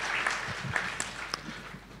 Ramesh.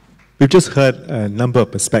 We've just heard a number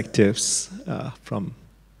of perspectives from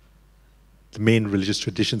the main religious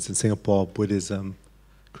traditions in Singapore: Buddhism,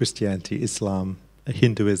 Christianity, Islam,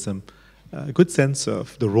 Hinduism. A good sense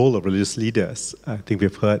of the role of religious leaders. I think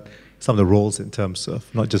we've heard some of the roles in terms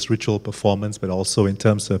of not just ritual performance, but also in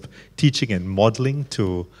terms of teaching and modeling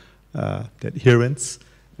to the adherents,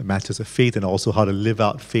 the matters of faith, and also how to live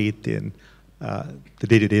out faith in the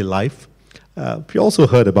day-to-day life. We also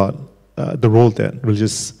heard about the role that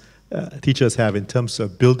religious teachers have in terms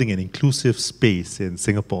of building an inclusive space in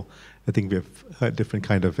Singapore. I think we've heard different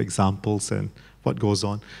kind of examples and what goes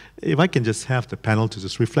on. If I can just have the panel to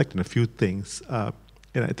just reflect on a few things, and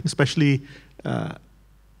I think especially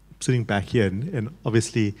sitting back here, and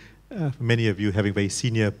obviously many of you having very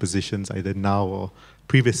senior positions either now or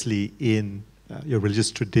previously in your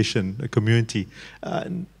religious tradition, a community,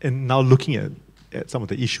 and now looking at some of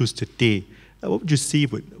the issues today, what would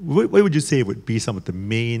you say would be some of the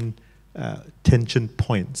main tension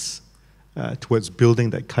points towards building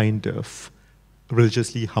that kind of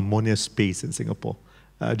religiously harmonious space in Singapore?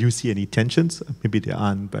 Do you see any tensions? Maybe there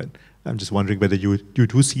aren't, but I'm just wondering whether you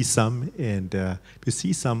do see some, and if you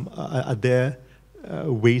see some, are there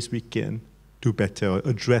ways we can do better or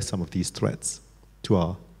address some of these threats to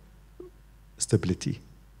our stability?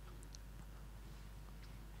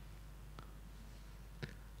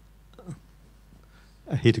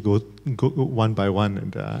 I hate to go one by one,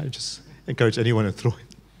 and I just encourage anyone to throw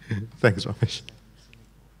in. Thanks, Ramesh.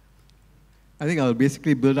 I think I'll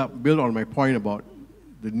basically build on my point about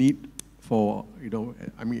the need for,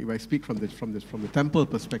 I mean, if I speak from the temple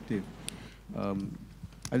perspective, I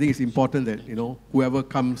think it's important that, whoever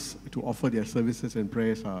comes to offer their services and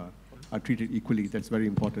prayers are treated equally. That's very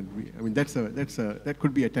important. I mean, that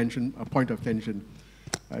could be a point of tension,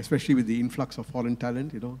 especially with the influx of foreign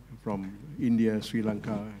talent, from India, Sri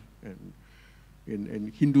Lanka,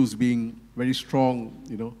 and Hindus being very strong,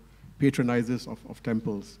 patronizers of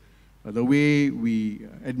temples. The way we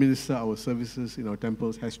administer our services in our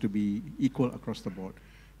temples has to be equal across the board.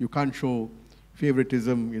 You can't show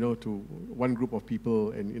favoritism, to one group of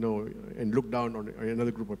people and look down on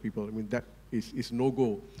another group of people. I mean, that is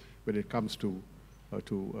no-go when it comes to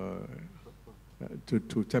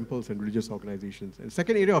temples and religious organizations. And the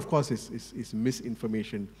second area, of course, is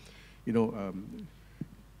misinformation.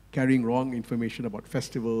 Carrying wrong information about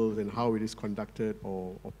festivals and how it is conducted,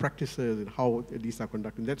 or practices and how these are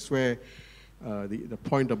conducted. That's where the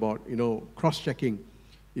point about cross-checking.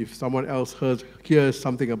 If someone else hears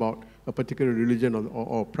something about a particular religion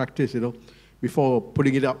or practice, before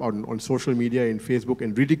putting it up on social media and Facebook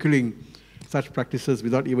and ridiculing such practices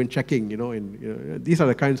without even checking, and these are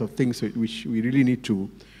the kinds of things which we really need to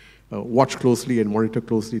watch closely and monitor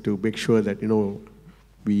closely to make sure that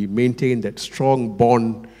we maintain that strong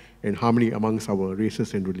bond and harmony amongst our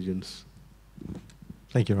races and religions.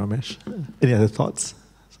 Thank you, Ramesh. Any other thoughts?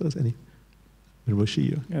 So is any?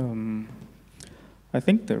 I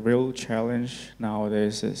think the real challenge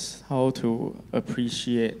nowadays is how to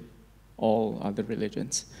appreciate all other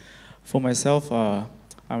religions. For myself, I'm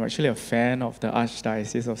actually a fan of the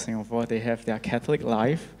Archdiocese of Singapore. They have their Catholic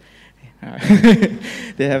Life.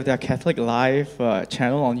 They have their Catholic Life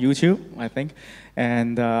channel on YouTube, I think.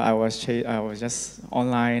 And I was just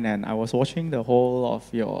online, and I was watching the whole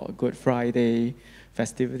of your Good Friday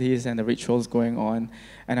festivities and the rituals going on.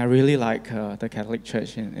 And I really like the Catholic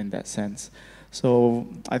Church in that sense. So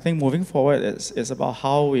I think moving forward, it's about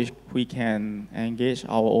how we can engage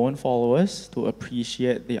our own followers to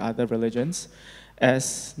appreciate the other religions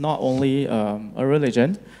as not only a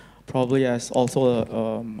religion, probably as also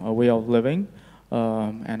a way of living,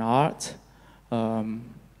 an art, a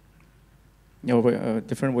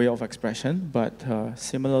different way of expression, but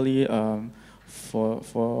similarly for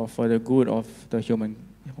the good of the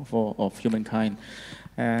humankind.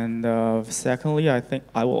 And secondly,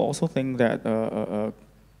 I will also think that a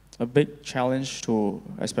big challenge to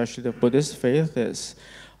especially the Buddhist faith is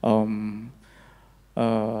how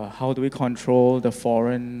do we control the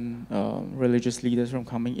foreign religious leaders from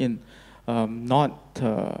coming in? A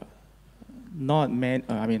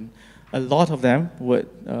lot of them would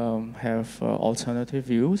have alternative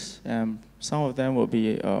views, and some of them will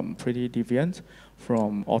be pretty deviant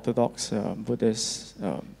from orthodox Buddhist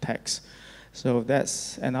texts. So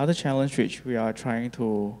that's another challenge which we are trying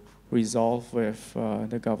to resolve with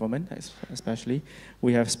the government, especially.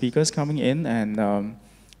 We have speakers coming in, and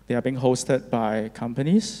they are being hosted by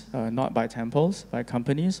companies, not by temples, by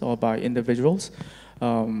companies or by individuals.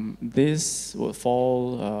 This will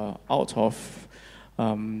fall out of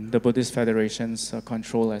the Buddhist Federation's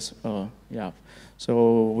control as yeah.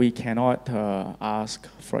 So we cannot ask,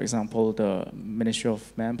 for example, the Ministry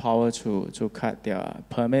of Manpower to cut their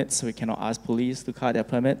permits. We cannot ask police to cut their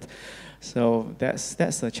permit. So that's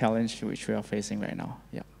the challenge which we are facing right now.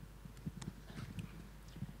 Yeah.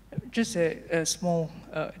 Just a small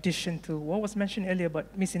addition to what was mentioned earlier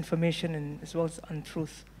about misinformation and as well as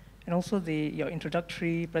untruth, and also your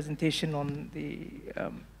introductory presentation on the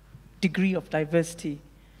degree of diversity.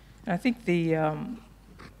 And I think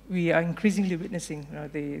we are increasingly witnessing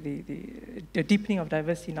the deepening of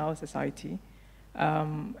diversity in our society,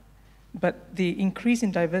 but the increase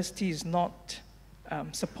in diversity is not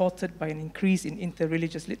supported by an increase in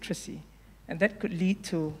interreligious literacy, and that could lead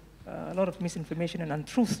to a lot of misinformation and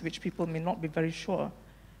untruths which people may not be very sure,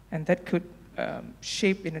 and that could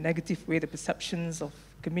shape in a negative way the perceptions of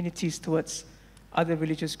communities towards other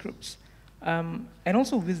religious groups. And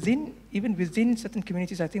also even within certain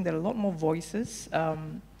communities, I think there are a lot more voices.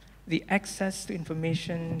 The access to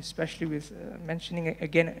information, especially with mentioning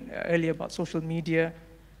again earlier about social media,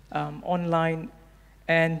 online,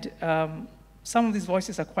 and some of these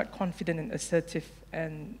voices are quite confident and assertive,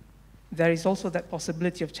 and there is also that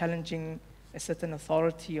possibility of challenging a certain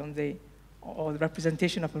authority on the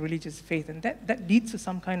representation of a religious faith, and that leads to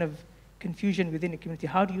some kind of confusion within the community.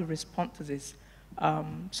 How do you respond to this?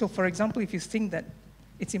 So for example, if you think that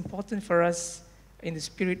it's important for us in the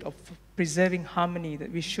spirit of preserving harmony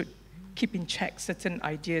that we should keep in check certain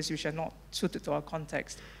ideas which are not suited to our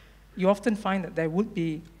context, you often find that there would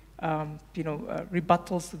be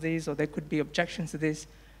rebuttals to this, or there could be objections to this.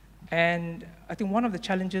 And I think one of the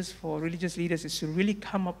challenges for religious leaders is to really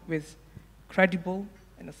come up with credible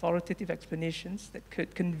and authoritative explanations that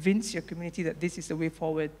could convince your community that this is the way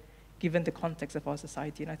forward given the context of our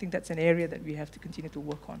society. And I think that's an area that we have to continue to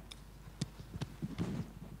work on.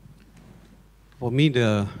 For me,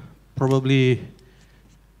 probably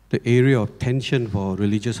the area of tension for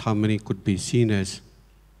religious harmony could be seen as,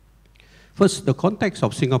 first, the context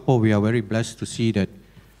of Singapore. We are very blessed to see that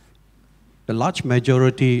the large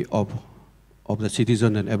majority of the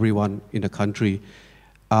citizens and everyone in the country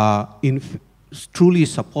are truly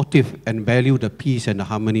supportive and value the peace and the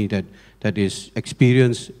harmony that is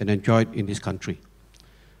experienced and enjoyed in this country.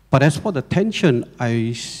 But as for the tension,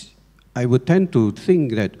 I would tend to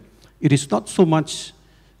think that it is not so much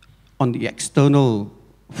on the external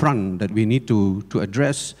front that we need to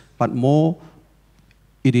address, but more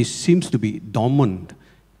seems to be dormant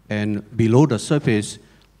and below the surface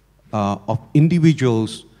of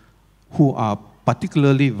individuals who are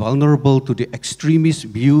particularly vulnerable to the extremist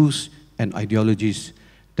views and ideologies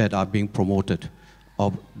that are being promoted,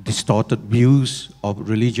 of distorted views of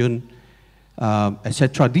religion,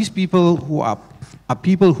 etc. These people who are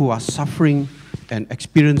people who are suffering and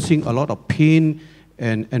experiencing a lot of pain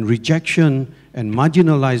and rejection and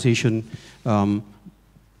marginalization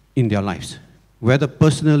in their lives, whether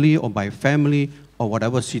personally or by family or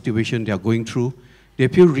whatever situation they are going through. They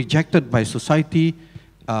feel rejected by society,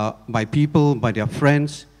 by people, by their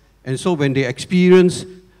friends. And so when they experience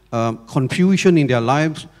confusion in their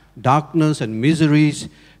lives, darkness and miseries,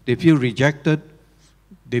 they feel rejected,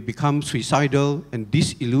 they become suicidal and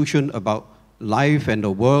disillusioned about life and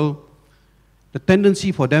the world. The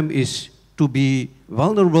tendency for them is to be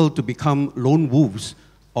vulnerable to become lone wolves,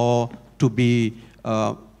 or to be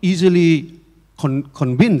easily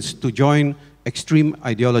convinced to join extreme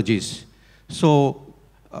ideologies. So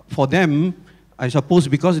for them, I suppose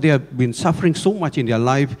because they have been suffering so much in their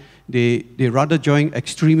life, they rather join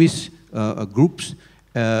extremist groups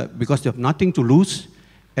because they have nothing to lose.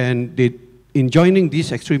 And in joining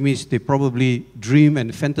these extremists, they probably dream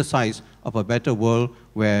and fantasize of a better world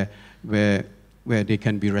where they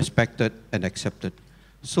can be respected and accepted.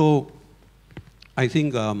 So I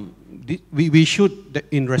think we should,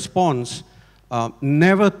 in response,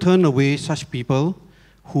 never turn away such people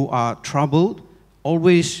who are troubled,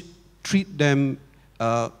 always treat them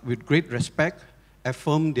with great respect,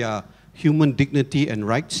 affirm their human dignity and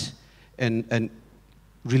rights, and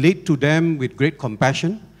relate to them with great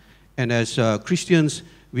compassion. And as Christians,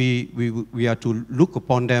 we are to look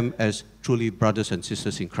upon them as truly brothers and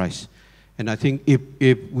sisters in Christ. And I think if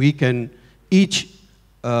we can each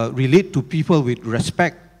relate to people with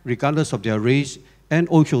respect, regardless of their race and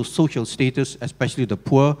also social status, especially the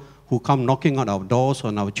poor who come knocking on our doors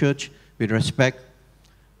on our church with respect,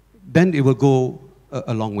 then it will go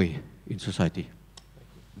a long way in society.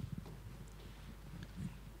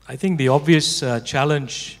 I think the obvious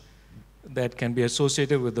challenge that can be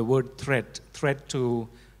associated with the word threat to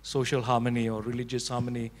social harmony or religious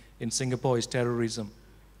harmony in Singapore is terrorism.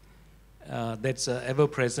 That's an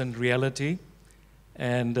ever-present reality,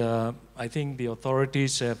 and I think the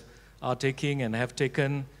authorities are taking and have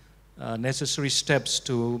taken necessary steps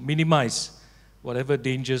to minimize whatever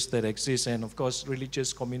dangers that exist, and of course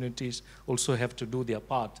religious communities also have to do their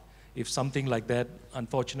part. If something like that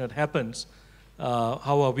unfortunate happens,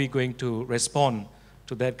 how are we going to respond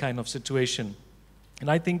to that kind of situation? And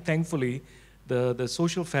I think thankfully the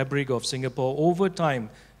social fabric of Singapore over time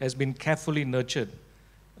has been carefully nurtured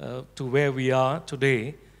to where we are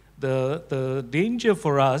today. The danger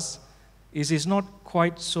for us is it's not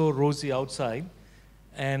quite so rosy outside,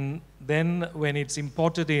 and then when it's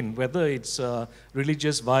imported in, whether it's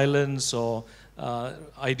religious violence or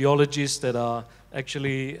ideologies that are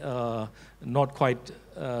actually not quite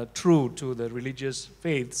true to the religious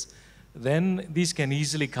faiths, then these can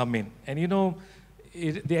easily come in. And you know,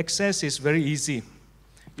 the access is very easy.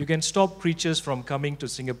 You can stop preachers from coming to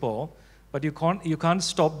Singapore, but you can't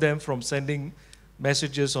stop them from sending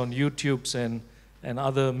messages on YouTubes and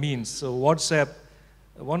other means. So WhatsApp,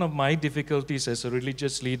 one of my difficulties as a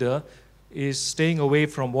religious leader is staying away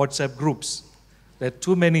from WhatsApp groups. There are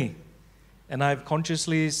too many. And I've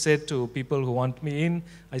consciously said to people who want me in,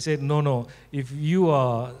 I said, no, if you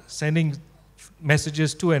are sending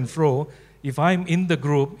messages to and fro, if I'm in the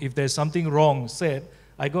group, if there's something wrong said,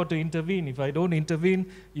 I got to intervene. If I don't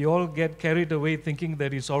intervene, you all get carried away thinking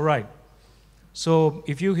that it's all right. So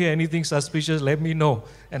if you hear anything suspicious, let me know,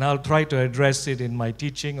 and I'll try to address it in my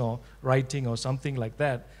teaching or writing or something like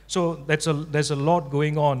that. So there's a lot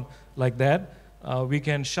going on like that. We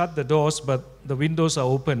can shut the doors, but the windows are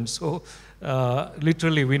open. So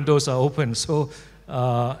literally, windows are open. So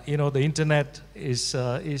you know, the internet it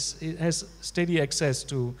has steady access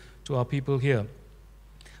to our people here.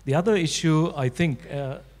 The other issue, I think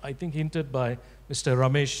hinted by Mr.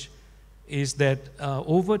 Ramesh, is that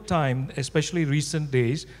over time, especially recent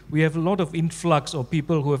days, we have a lot of influx of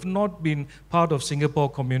people who have not been part of Singapore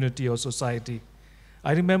community or society.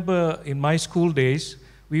 I remember in my school days,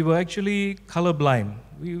 we were actually colorblind.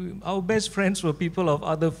 Our best friends were people of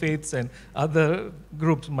other faiths and other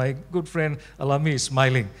groups. My good friend Alami is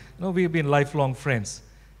smiling. You know, we've been lifelong friends.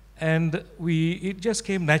 And it just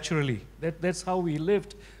came naturally. That's how we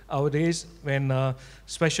lived our days. When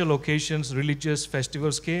special occasions, religious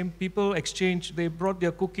festivals came, people exchanged, they brought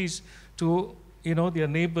their cookies to, you know, their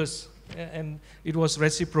neighbors, and it was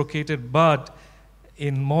reciprocated. But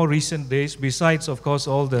in more recent days, besides, of course,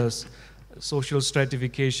 all the social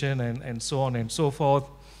stratification and so on and so forth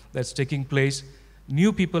that's taking place,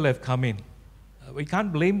 new people have come in. We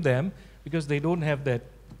can't blame them because they don't have that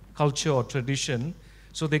culture or tradition.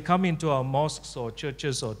 So they come into our mosques or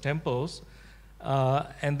churches or temples,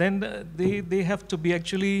 and then they have to be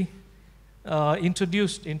actually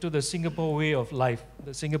introduced into the Singapore way of life,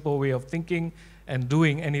 the Singapore way of thinking and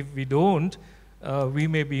doing. And if we don't, we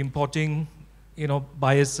may be importing, you know,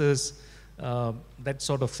 biases, that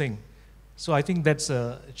sort of thing. So I think that's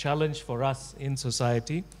a challenge for us in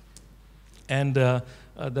society. And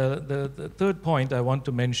the third point I want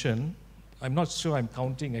to mention, I'm not sure I'm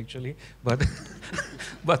counting actually, but,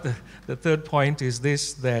 but the third point is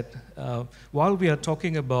this, that while we are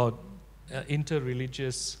talking about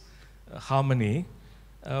interreligious harmony,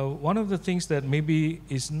 one of the things that maybe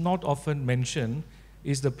is not often mentioned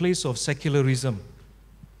is the place of secularism.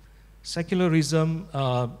 Secularism,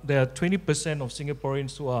 there are 20% of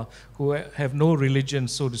Singaporeans who have no religion,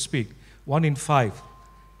 so to speak, 1 in 5.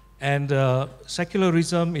 And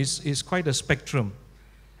secularism is quite a spectrum.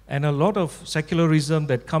 And a lot of secularism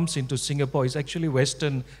that comes into Singapore is actually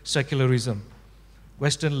Western secularism,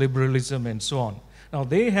 Western liberalism, and so on. Now,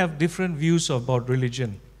 they have different views about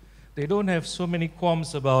religion. They don't have so many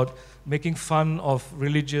qualms about making fun of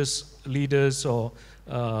religious leaders or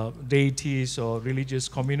deities or religious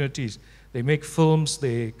communities. They make films,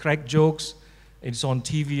 they crack jokes, it's on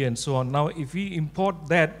TV and so on. Now, if we import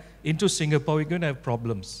that into Singapore, we're going to have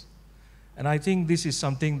problems. And I think this is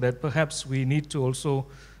something that perhaps we need to also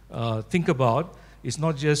think about, is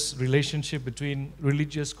not just relationship between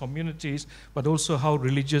religious communities, but also how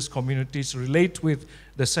religious communities relate with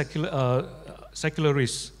the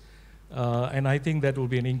secularists. And I think that will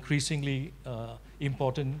be an increasingly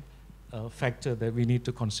important factor that we need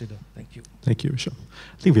to consider. Thank you. Thank you, Bishop.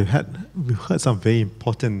 I think we've heard some very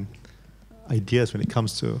important ideas when it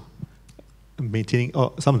comes to maintaining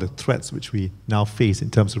some of the threats which we now face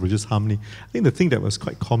in terms of religious harmony. I think the thing that was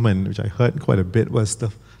quite common, which I heard quite a bit, was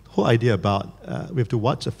the whole idea about we have to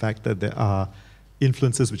watch the fact that there are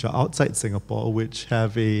influences which are outside Singapore, which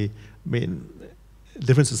have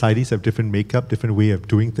different societies have different makeup, different way of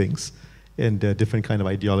doing things, and different kind of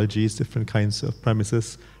ideologies, different kinds of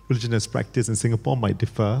premises. Religion as practice in Singapore might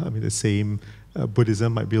differ. I mean, the same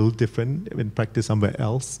Buddhism might be a little different in practice somewhere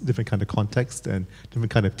else, different kind of context and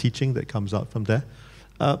different kind of teaching that comes out from there.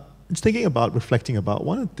 Just thinking about, reflecting about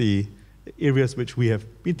one of the areas which we have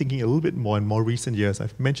been thinking a little bit more in more recent years.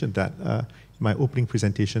 I've mentioned that in my opening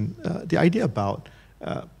presentation, the idea about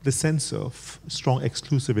the sense of strong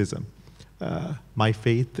exclusivism, my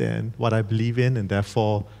faith and what I believe in, and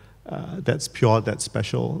therefore that's pure, that's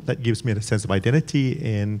special, that gives me a sense of identity,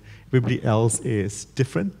 and everybody else is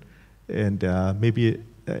different. And maybe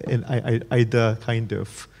I either kind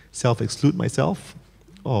of self-exclude myself,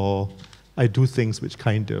 or I do things which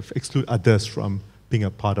kind of exclude others from being a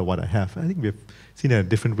part of what I have. I think we've seen it in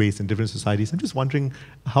different ways in different societies. I'm just wondering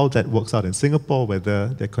how that works out in Singapore, whether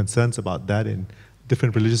there are concerns about that in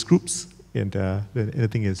different religious groups, and whether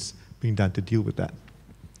anything is being done to deal with that.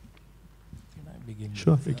 Can I begin?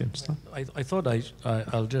 Sure, we can start. I thought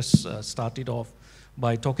I'll just start it off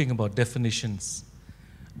by talking about definitions.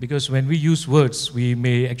 Because when we use words, we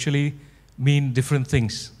may actually mean different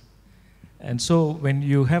things. And so when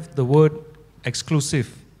you have the word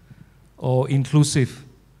exclusive or inclusive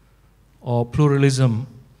or pluralism,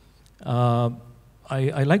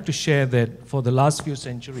 I like to share that for the last few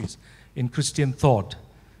centuries in Christian thought,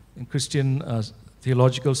 in Christian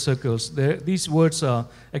theological circles, these words are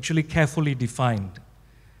actually carefully defined.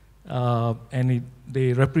 And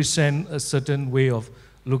they represent a certain way of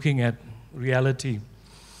looking at reality.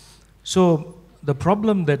 So the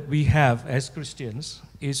problem that we have as Christians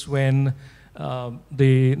is when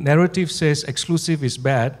the narrative says exclusive is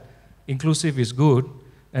bad, inclusive is good,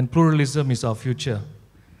 and pluralism is our future.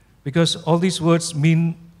 Because all these words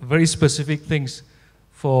mean very specific things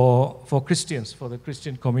for Christians, for the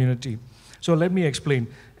Christian community. So let me explain.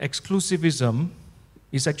 Exclusivism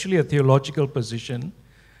is actually a theological position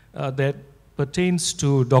that pertains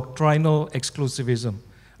to doctrinal exclusivism.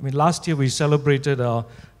 I mean, last year we celebrated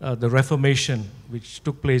the Reformation, which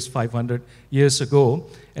took place 500 years ago.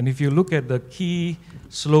 And if you look at the key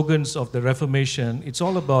slogans of the Reformation, it's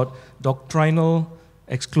all about doctrinal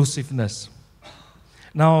exclusiveness.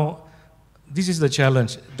 Now, this is the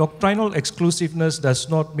challenge. Doctrinal exclusiveness does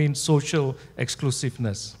not mean social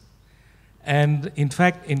exclusiveness. And in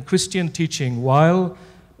fact, in Christian teaching, while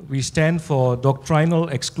we stand for doctrinal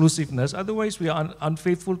exclusiveness, otherwise we are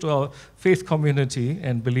unfaithful to our faith community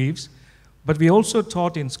and beliefs, but we also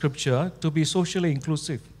taught in Scripture to be socially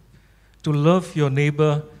inclusive, to love your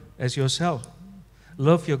neighbor as yourself.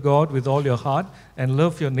 Love your God with all your heart and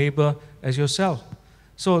love your neighbor as yourself.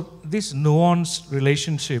 So this nuanced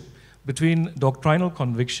relationship between doctrinal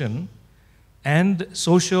conviction and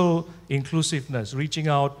social inclusiveness, reaching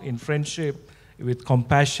out in friendship with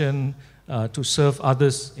compassion to serve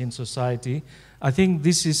others in society, I think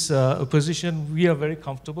this is a position we are very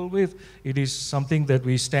comfortable with. It is something that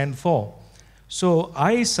we stand for. So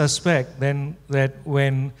I suspect then that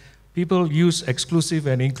when people use exclusive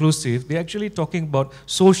and inclusive, they're actually talking about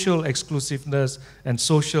social exclusiveness and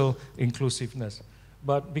social inclusiveness.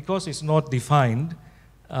 But because it's not defined,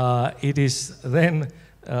 it is then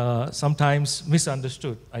sometimes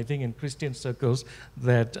misunderstood, I think, in Christian circles,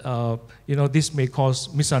 that this may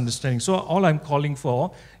cause misunderstanding. So all I'm calling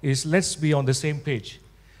for is let's be on the same page.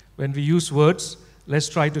 When we use words, let's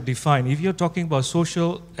try to define. If you're talking about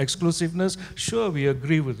social exclusiveness, sure, we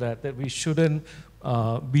agree with that we shouldn't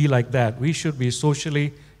be like that. We should be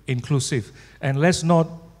socially inclusive. And let's not,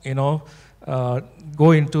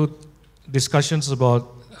 go into discussions about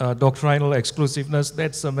doctrinal exclusiveness.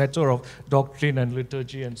 That's a matter of doctrine and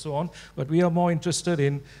liturgy and so on. But we are more interested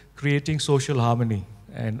in creating social harmony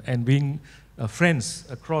and being friends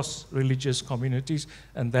across religious communities,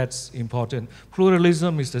 and that's important.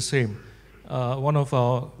 Pluralism is the same. One of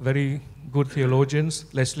our very good theologians,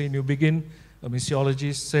 Leslie Newbigin, a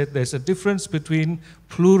missiologist, said there's a difference between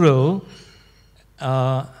plural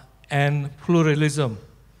and pluralism.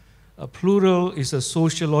 A plural is a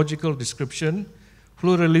sociological description.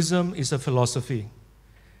 Pluralism is a philosophy.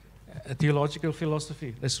 theological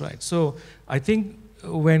philosophy. That's right. So I think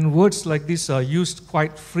when words like this are used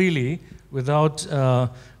quite freely without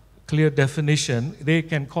clear definition, they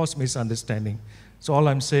can cause misunderstanding. So all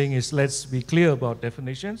I'm saying is let's be clear about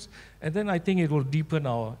definitions, and then I think it will deepen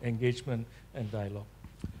our engagement and dialogue.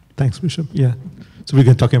 Thanks, Bishop. Yeah. So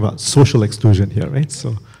we're talking about social exclusion here, right?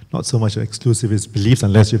 So not so much exclusivist beliefs,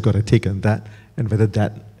 unless you've got a take on that, and whether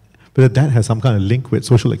that has some kind of link with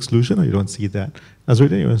social exclusion, or you don't see that.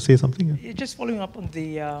 Azrita, you want to say something? Yeah, just following up on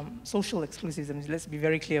the social exclusivism, let's be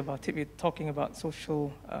very clear about it. We're talking about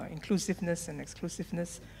social inclusiveness and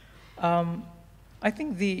exclusiveness. I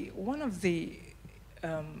think one of the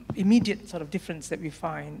immediate sort of difference that we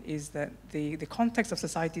find is that the context of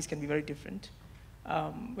societies can be very different.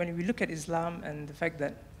 When we look at Islam and the fact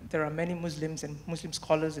that there are many Muslims and Muslim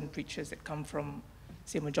scholars and preachers that come from,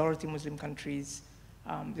 say, majority Muslim countries,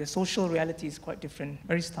 their social reality is quite different,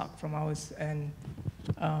 very stark from ours. And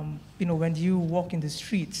when you walk in the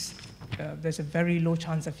streets, there's a very low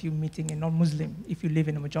chance of you meeting a non-Muslim if you live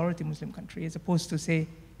in a majority Muslim country, as opposed to, say,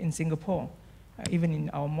 in Singapore. Even in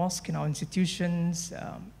our mosque, in our institutions,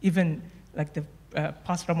 even like the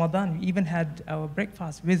past Ramadan, we even had our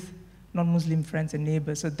breakfast with non-Muslim friends and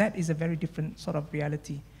neighbors. So that is a very different sort of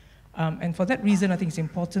reality. And for that reason, I think it's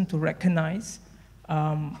important to recognize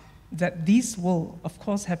that these will, of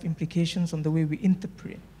course, have implications on the way we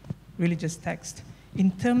interpret religious text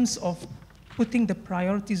in terms of putting the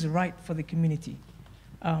priorities right for the community.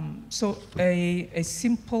 So a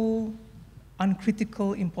simple,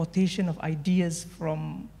 uncritical importation of ideas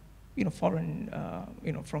from foreign,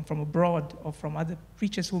 from abroad or from other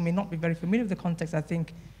preachers who may not be very familiar with the context, I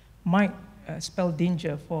think might spell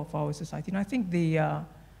danger for our society. And I think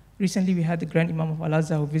recently we had the Grand Imam of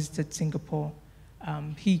Al-Azhar who visited Singapore.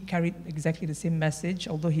 He carried exactly the same message,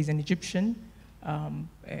 although he's an Egyptian.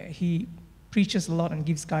 He preaches a lot and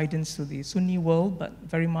gives guidance to the Sunni world, but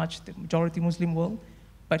very much the majority Muslim world.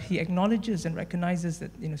 But he acknowledges and recognizes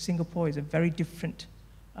that Singapore is a very different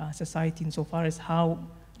society insofar as how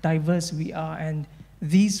diverse we are, and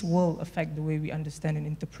these will affect the way we understand and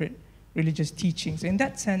interpret religious teachings. In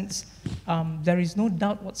that sense, there is no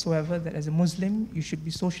doubt whatsoever that as a Muslim, you should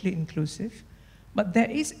be socially inclusive. But there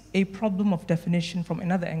is a problem of definition from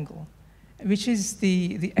another angle, which is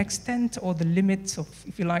the extent or the limits of,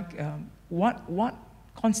 if you like, what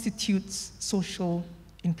constitutes social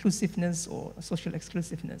inclusiveness or social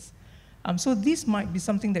exclusiveness. So this might be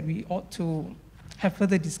something that we ought to have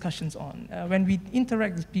further discussions on. When we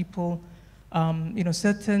interact with people,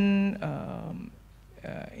 certain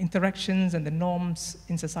interactions and the norms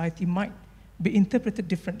in society might be interpreted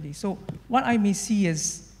differently. So what I may see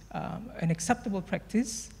as an acceptable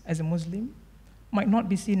practice as a Muslim might not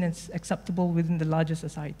be seen as acceptable within the larger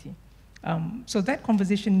society. So that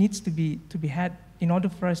conversation needs to be had in order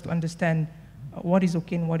for us to understand what is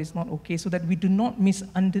okay and what is not okay, so that we do not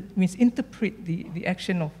misinterpret the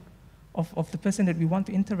action of the person that we want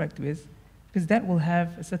to interact with, because that will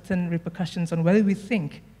have certain repercussions on whether we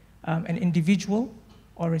think an individual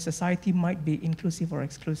or a society might be inclusive or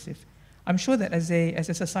exclusive. I'm sure that as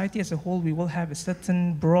a society as a whole, we will have a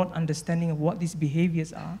certain broad understanding of what these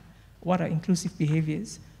behaviors are, what are inclusive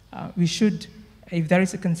behaviors. We should, if there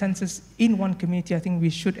is a consensus in one community, I think we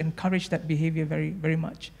should encourage that behavior very, very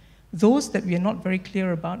much. Those that we are not very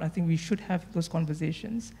clear about, I think we should have those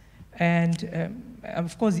conversations. And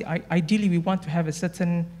of course, ideally, we want to have a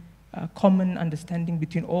certain common understanding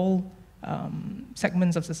between all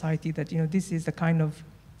segments of society that this is the kind of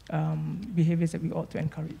behaviors that we ought to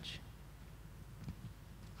encourage.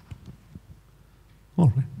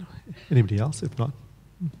 All right. Anybody else? If not,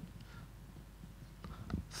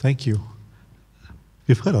 thank you.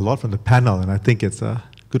 We've heard a lot from the panel, and I think it's a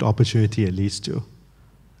good opportunity at least to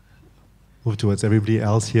move towards everybody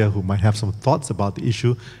else here who might have some thoughts about the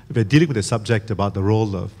issue. We're dealing with a subject about the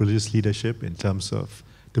role of religious leadership in terms of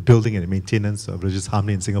the building and the maintenance of religious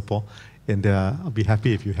harmony in Singapore. And I'll be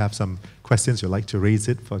happy if you have some questions you'd like to raise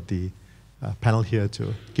it for the panel here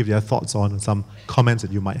to give their thoughts on some comments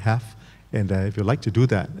that you might have. And if you'd like to do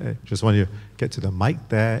that, just want you to get to the mic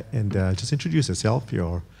there and just introduce yourself. It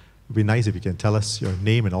would be nice if you can tell us your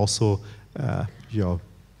name and also your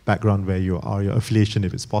background, where you are, your affiliation,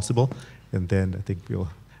 if it's possible. And then I think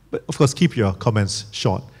but of course, keep your comments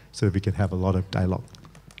short so that we can have a lot of dialogue.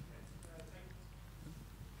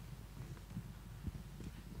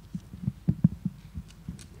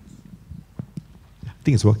 I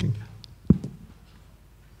think it's working.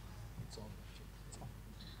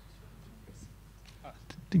 I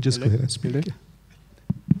think just go ahead and speak.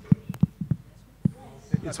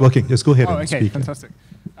 It's working. Just go ahead and okay, speak. Fantastic.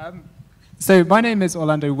 So my name is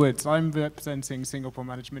Orlando Woods. I'm representing Singapore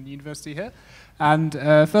Management University here. And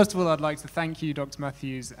first of all, I'd like to thank you, Dr.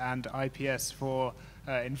 Matthews and IPS, for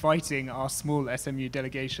inviting our small SMU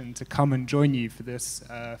delegation to come and join you for this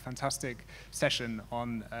fantastic session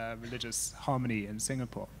on religious harmony in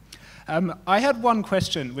Singapore. I had one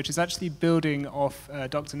question, which is actually building off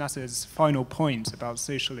Dr. Nasser's final point about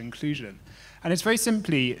social inclusion. And it's very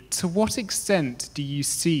simply, to what extent do you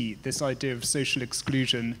see this idea of social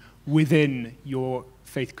exclusion within your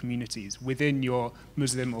faith communities, within your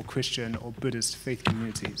Muslim or Christian or Buddhist faith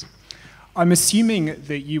communities? I'm assuming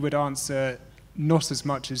that you would answer not as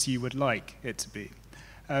much as you would like it to be.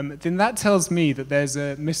 Then that tells me that there's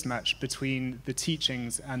a mismatch between the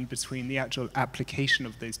teachings and between the actual application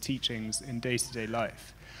of those teachings in day-to-day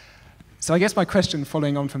life. So I guess my question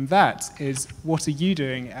following on from that is, what are you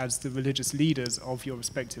doing as the religious leaders of your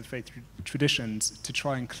respective faith traditions to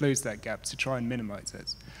try and close that gap, to try and minimize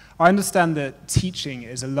it? I understand that teaching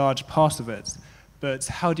is a large part of it, but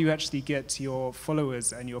how do you actually get your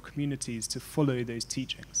followers and your communities to follow those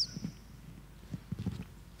teachings?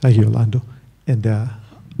 Thank you, Orlando. And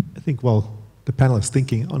I think while the panel is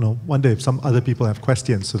thinking, I wonder if some other people have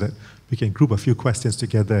questions so that we can group a few questions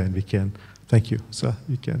together and we can, thank you, sir,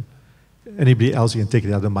 you can. Anybody else, you can take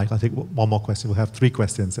the other mic. I'll take one more question. We'll have 3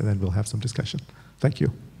 questions and then we'll have some discussion. Thank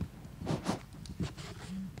you.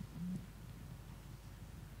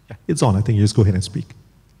 Yeah, it's on. I think you just go ahead and speak.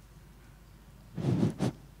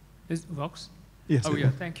 Is it works? Yes. Oh,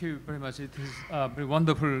 yeah. Thank you very much. It is a very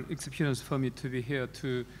wonderful experience for me to be here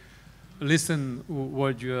to listen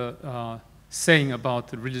what you're saying about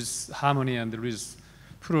the religious harmony and the religious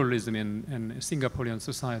pluralism in Singaporean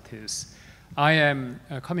societies. I am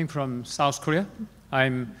coming from South Korea.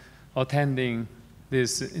 I'm attending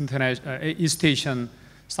this East Asian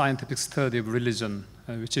scientific study of religion,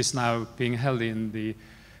 which is now being held in the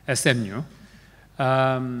SMU.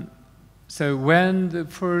 So when the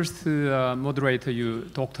first moderator,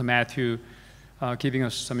 Dr. Matthew, giving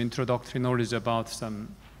us some introductory knowledge about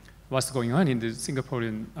what's going on in the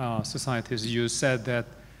Singaporean societies, you said that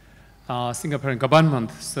Singaporean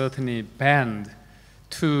government certainly banned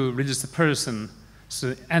 2 religious persons'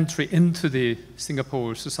 entry into the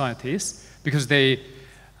Singapore societies because they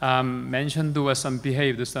mentioned or some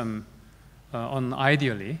behaved some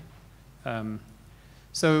unideally.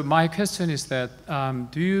 So my question is that,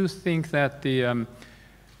 do you think that the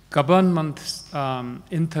government's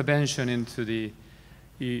intervention into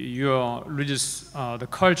your religious, the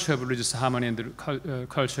culture of religious harmony and the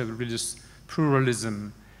culture of religious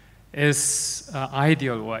pluralism is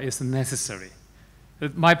ideal or is necessary?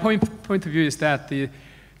 My point of view is that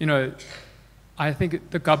I think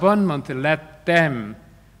the government let them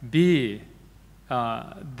be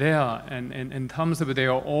there and in terms of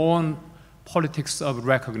their own politics of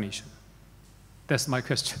recognition. That's my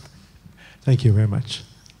question. Thank you very much.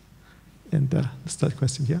 And let's start the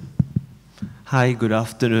question here. Hi, good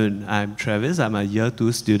afternoon. I'm Travis. I'm a year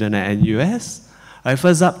 2 student at NUS.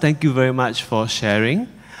 First up, thank you very much for sharing.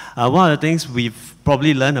 One of the things we've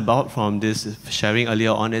probably learned about from this sharing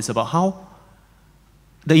earlier on is about how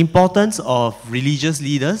the importance of religious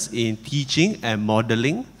leaders in teaching and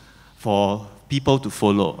modeling for people to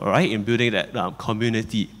follow, right, in building that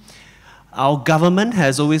community. Our government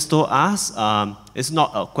has always told us it's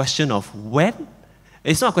not a question of when,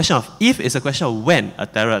 it's not a question of if, it's a question of when a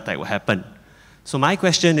terror attack will happen. So my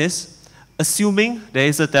question is, assuming there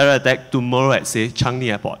is a terror attack tomorrow at, say,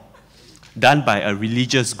 Changi Airport, done by a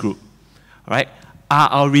religious group, right? Are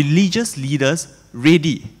our religious leaders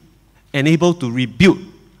ready and able to rebuild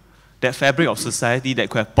that fabric of society that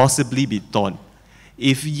could have possibly been torn?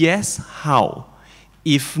 If yes, how?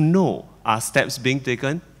 If no, are steps being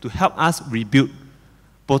taken to help us rebuild,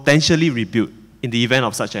 potentially rebuild, in the event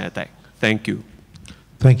of such an attack? Thank you.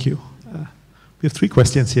 Thank you. We have 3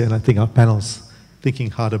 questions here, and I think our panel's thinking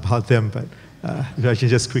hard about them, but if I can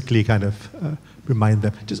just quickly kind of remind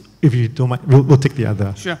them. Just, if you don't mind, we'll take the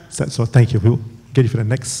other set. So thank you. We'll get you for the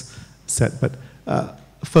next set. But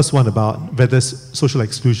first one about whether social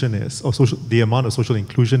exclusion is, or the amount of social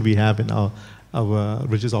inclusion we have in our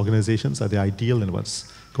religious organizations, are they ideal and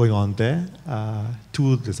what's going on there?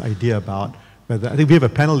 To this idea about whether, I think we have a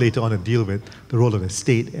panel later on to deal with the role of the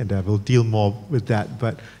state, and we'll deal more with that.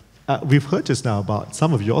 But we've heard just now about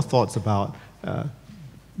some of your thoughts about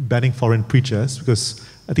banning foreign preachers, because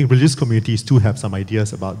I think religious communities too have some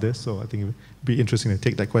ideas about this, so I think it would be interesting to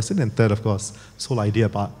take that question. And third, of course, this whole idea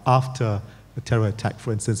about after a terror attack,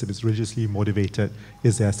 for instance, if it's religiously motivated,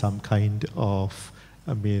 is there some kind of,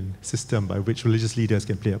 system by which religious leaders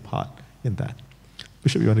can play a part in that?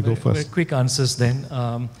 Bishop, you want to go first? Very quick answers then.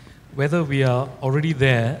 whether we are already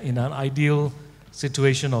there in an ideal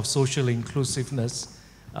situation of social inclusiveness,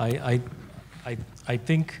 I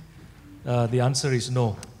think the answer is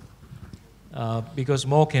no, because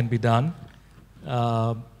more can be done.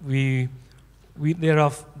 There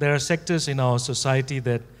are sectors in our society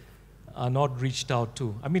that are not reached out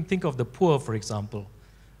to. I mean, think of the poor, for example.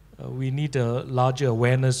 We need a larger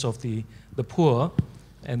awareness of the poor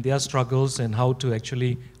and their struggles and how to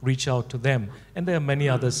actually reach out to them. And there are many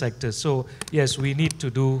other sectors. So yes, we need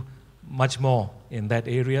to do much more in that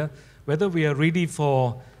area. Whether we are ready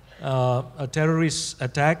for a terrorist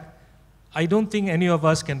attack, I don't think any of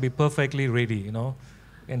us can be perfectly ready, you know,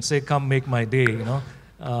 and say, come make my day, you know.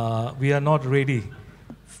 We are not ready.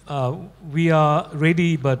 We are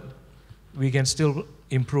ready, but we can still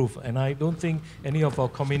improve. And I don't think any of our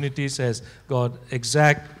communities has got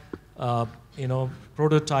exact, you know,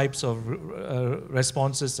 prototypes of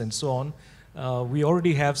responses and so on. We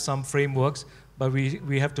already have some frameworks, but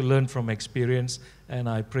we have to learn from experience. And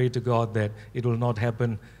I pray to God that it will not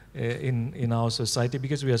happen in our society,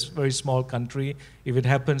 because we are a very small country. If it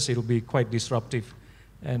happens, it will be quite disruptive.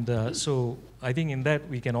 And so I think in that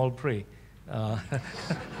we can all pray.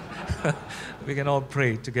 We can all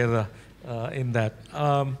pray together in that.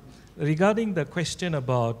 Regarding the question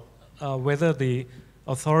about whether the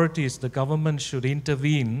authorities, the government should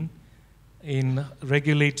intervene in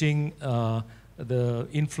regulating the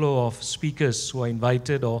inflow of speakers who are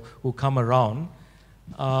invited or who come around,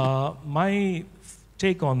 my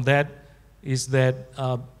take on that is that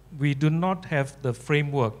we do not have the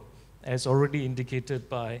framework, as already indicated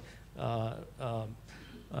by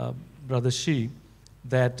Brother Shi,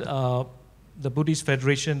 that the Buddhist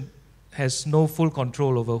Federation has no full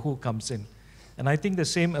control over who comes in. And I think the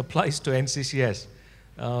same applies to NCCS.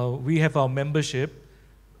 We have our membership,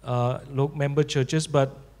 member churches,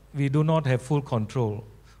 but we do not have full control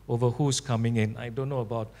over who's coming in. I don't know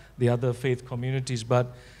about the other faith communities, but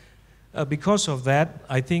because of that,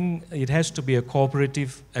 I think it has to be a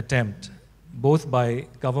cooperative attempt, both by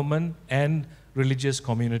government and religious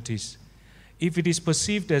communities. If it is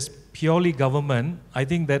perceived as purely government, I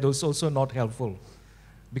think that is also not helpful,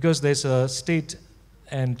 because there's a state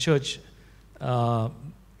and church,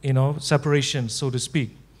 you know, separation, so to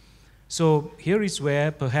speak. So here is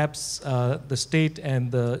where perhaps the state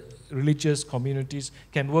and the religious communities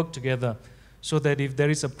can work together, so that if there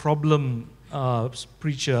is a problem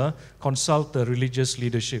preacher, consult the religious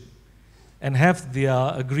leadership and have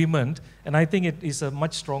their agreement. And I think it is a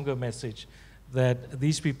much stronger message that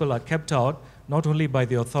these people are kept out, not only by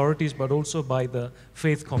the authorities, but also by the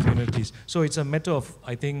faith communities. So it's a matter of,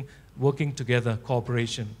 I think, working together,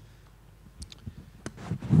 cooperation.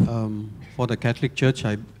 For the Catholic Church,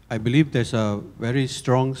 I believe there's a very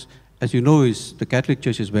strong, as you know, the Catholic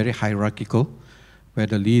Church is very hierarchical, where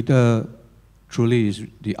the leader truly is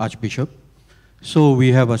the Archbishop. So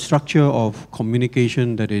we have a structure of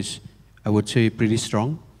communication that is, I would say, pretty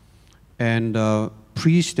strong. And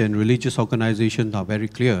priests and religious organizations are very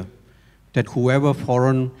clear that whoever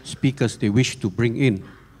foreign speakers they wish to bring in,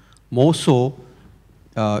 more so,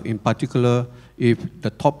 in particular, if the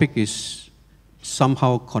topic is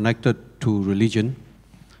somehow connected to religion,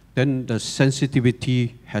 then the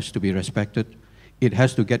sensitivity has to be respected. It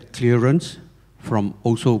has to get clearance from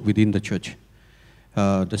also within the church.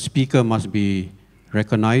 The speaker must be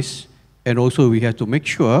recognized, and also we have to make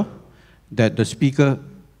sure that the speaker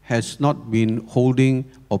has not been holding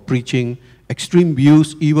or preaching extreme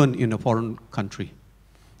views even in a foreign country.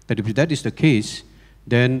 That if that is the case,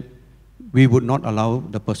 then we would not allow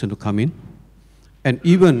the person to come in. And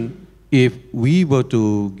even if we were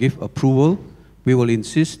to give approval, we will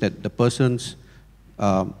insist that the person's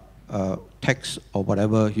text or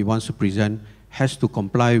whatever he wants to present has to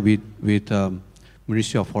comply with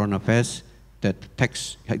Ministry of Foreign Affairs, that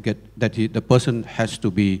text the person has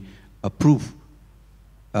to be approved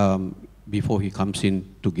before he comes in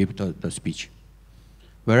to give the speech.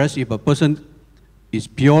 Whereas if a person is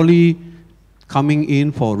purely coming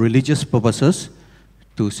in for religious purposes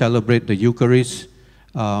to celebrate the Eucharist,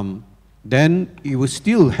 then he will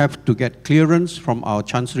still have to get clearance from our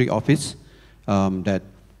Chancery Office that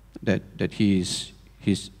he's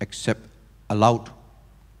allowed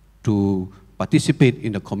to participate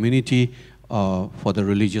in the community for the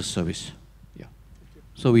religious service. Yeah.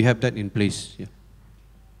 So we have that in place. Yeah.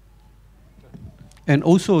 And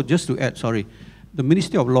also, just to add, sorry, the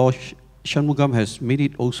Ministry of Law, Shanmugam has made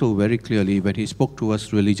it also very clearly when he spoke to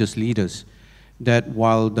us religious leaders that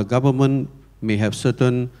while the government may have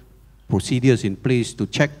certain procedures in place to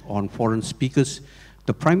check on foreign speakers,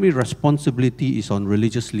 the primary responsibility is on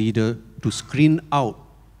religious leader to screen out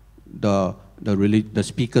the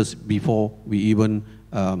speakers before we even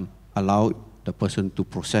allow the person to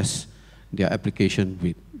process their application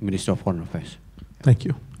with Ministry of Foreign Affairs. Thank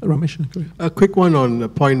you. Ramesh? A quick one on a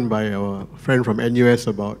point by our friend from NUS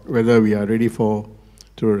about whether we are ready to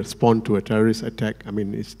respond to a terrorist attack. I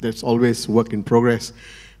mean, that's always work in progress.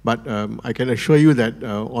 But I can assure you that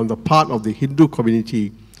on the part of the Hindu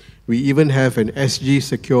community, we even have an SG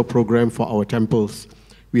Secure program for our temples.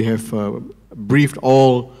 We have briefed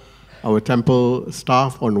all our temple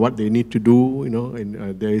staff on what they need to do,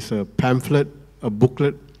 and there is a pamphlet, a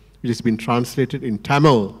booklet, which has been translated in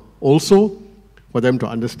Tamil also, for them to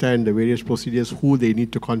understand the various procedures, who they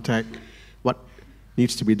need to contact, what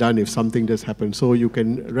needs to be done if something does happen. So you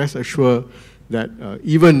can rest assured that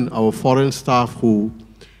even our foreign staff who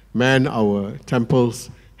man our temples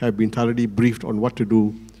have been thoroughly briefed on what to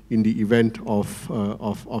do in the event of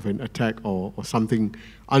an attack or something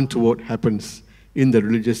untoward happens in the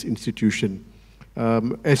religious institution.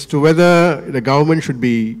 As to whether the government should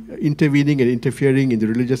be intervening and interfering in the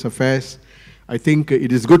religious affairs, I think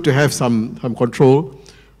it is good to have some control.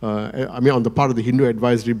 I mean, on the part of the Hindu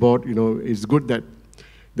Advisory Board, it's good that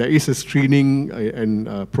there is a screening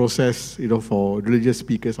and process, for religious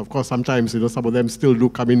speakers. Of course, sometimes, some of them still do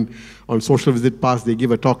come in on social visit pass. They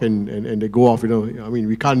give a talk and they go off. I mean,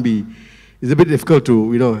 we can't be. It's a bit difficult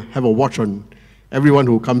to, have a watch on everyone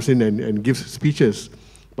who comes in and gives speeches.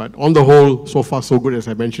 But on the whole, so far so good. As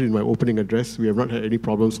I mentioned in my opening address, we have not had any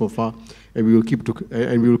problems so far, and we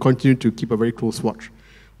will continue to keep a very close watch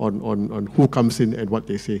on who comes in and what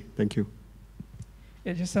they say. Thank you.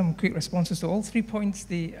 Yeah, just some quick responses to all 3 points.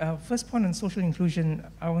 The first point on social inclusion,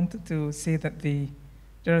 I wanted to say that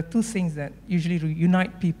there are 2 things that usually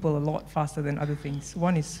unite people a lot faster than other things.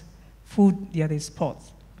 One is food, the other is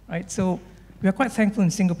sports, right? So we are quite thankful in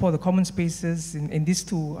Singapore. The common spaces in these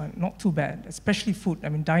 2 are not too bad, especially food. I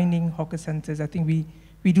mean, dining, hawker centers. I think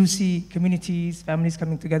we do see communities, families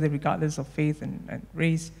coming together regardless of faith and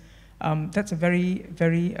race. That's a very,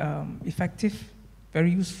 very effective,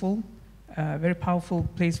 very useful, very powerful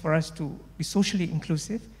place for us to be socially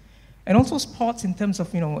inclusive. And also sports in terms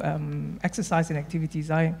of, exercise and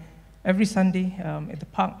activities. Every Sunday at the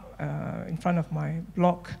park in front of my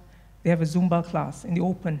block, they have a Zumba class in the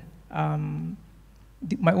open.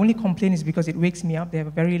 My only complaint is because it wakes me up. They have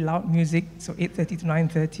a very loud music, so 8:30 to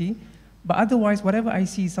 9:30. But otherwise, whatever I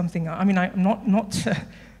see is something, I mean, I'm not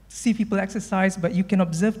see people exercise, but you can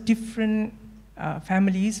observe different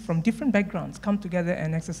families from different backgrounds come together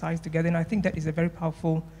and exercise together. And I think that is a very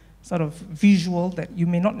powerful sort of visual that you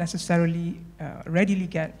may not necessarily readily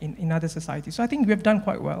get in other societies. So I think we have done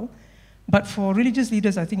quite well. But for religious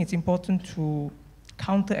leaders, I think it's important to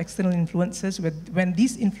counter external influences. When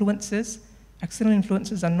these external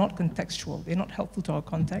influences are not contextual, they're not helpful to our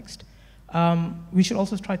context, we should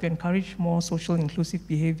also try to encourage more social inclusive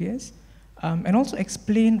behaviors and also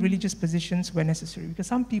explain religious positions where necessary. Because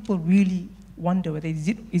some people really wonder whether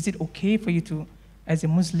is it okay for you to, as a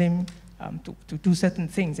Muslim, to do certain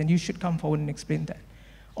things, and you should come forward and explain that.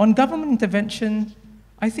 On government intervention,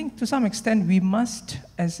 I think to some extent we must,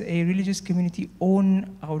 as a religious community,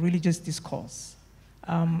 own our religious discourse.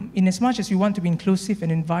 In as much as we want to be inclusive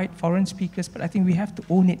and invite foreign speakers, but I think we have to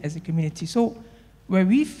own it as a community. So where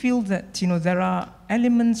we feel that there are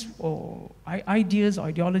elements or ideas or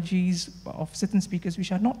ideologies of certain speakers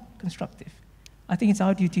which are not constructive, I think it's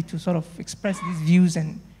our duty to sort of express these views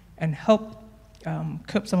and help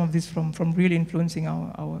curb some of this from really influencing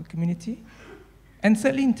our community. And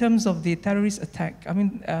thirdly, in terms of the terrorist attack, I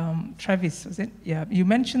mean, Travis, was it? Yeah, you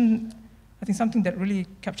mentioned, I think something that really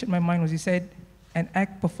captured my mind was you said, an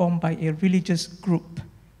act performed by a religious group.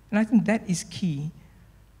 And I think that is key.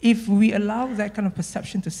 If we allow that kind of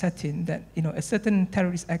perception to set in, that a certain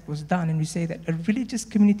terrorist act was done, and we say that a religious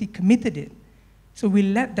community committed it, so we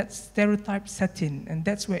let that stereotype set in, and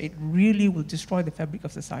that's where it really will destroy the fabric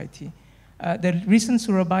of society. The recent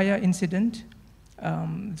Surabaya incident,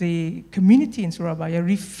 the community in Surabaya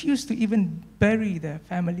refused to even bury their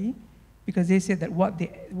family because they said that what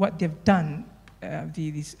they've done,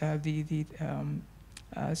 the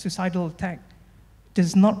suicidal attack,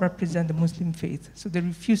 does not represent the Muslim faith. So they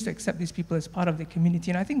refuse to accept these people as part of the community.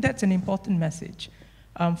 And I think that's an important message.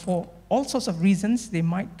 For all sorts of reasons, they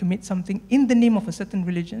might commit something in the name of a certain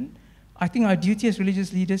religion. I think our duty as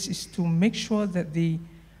religious leaders is to make sure that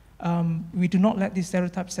we do not let these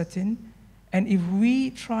stereotypes set in. And if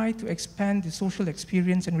we try to expand the social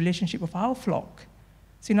experience and relationship of our flock,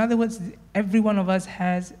 so in other words, every one of us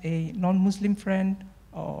has a non-Muslim friend,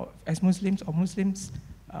 or as Muslims, or Muslims,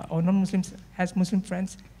 or non-Muslims has Muslim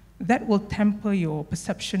friends, that will temper your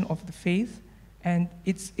perception of the faith. And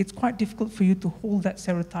it's quite difficult for you to hold that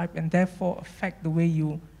stereotype and therefore affect the way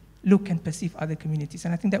you look and perceive other communities.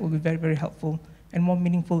 And I think that will be very, very helpful and more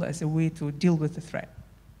meaningful as a way to deal with the threat.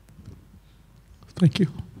 Thank you.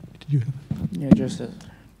 Did you have? Yeah, just a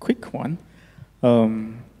quick one.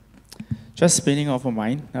 Just spinning off of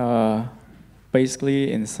mine.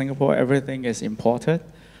 Basically, in Singapore, everything is imported,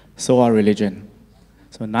 so are religion.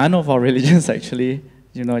 So none of our religions actually,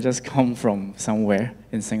 just come from somewhere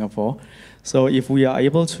in Singapore. So if we are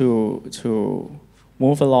able to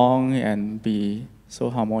move along and be so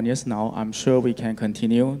harmonious now, I'm sure we can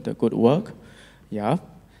continue the good work. Yeah.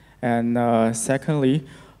 And secondly,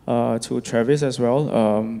 to Travis as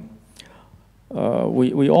well,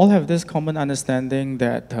 we all have this common understanding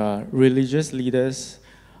that religious leaders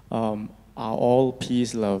are all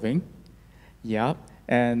peace-loving. Yeah.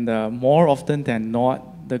 And more often than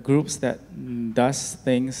not, the groups that does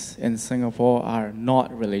things in Singapore are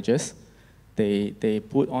not religious. They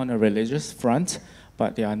put on a religious front,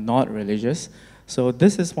 but they are not religious. So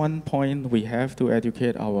this is one point we have to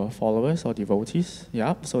educate our followers or devotees.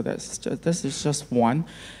 Yeah, so this is just one.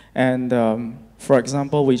 And for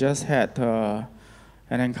example, we just had an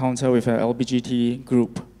encounter with an LBGT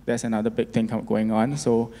group. That's another big thing going on.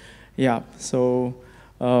 So yeah, so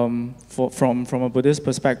from a Buddhist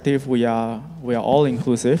perspective, we are all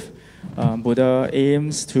inclusive. Buddha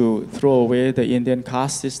aims to throw away the Indian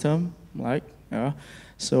caste system,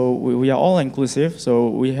 so we are all inclusive. So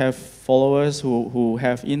we have followers who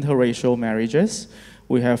have interracial marriages.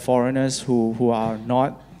 We have foreigners who are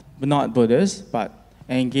not Buddhists but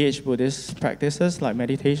engage Buddhist practices like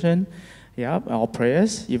meditation, or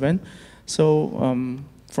prayers even. So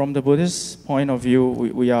from the Buddhist point of view,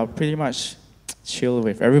 we are pretty much chill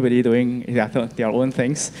with everybody doing their own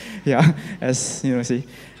things, as you know, see.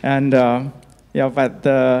 And but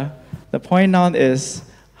the point now is,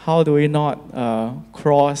 how do we not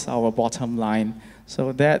cross our bottom line?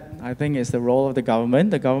 So that, I think, is the role of the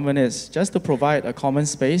government. The government is just to provide a common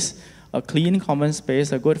space, a clean common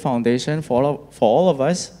space, a good foundation for all of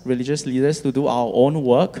us, religious leaders, to do our own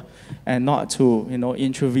work and not to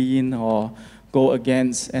intervene or go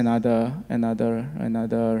against another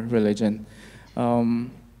religion.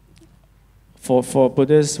 For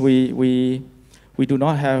Buddhists, we do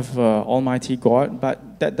not have Almighty God,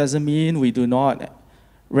 but that doesn't mean we do not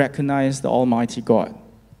recognize the Almighty God.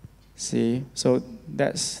 See, so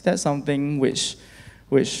that's something which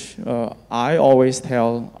I always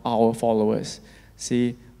tell our followers.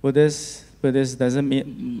 See, Buddhist doesn't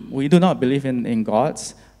mean we do not believe in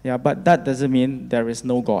gods, but that doesn't mean there is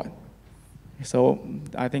no God. So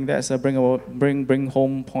I think that's a bring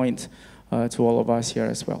home point to all of us here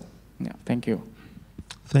as well. Yeah, thank you.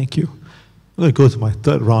 Thank you. I'm going to go to my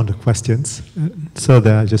third round of questions. So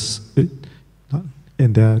there are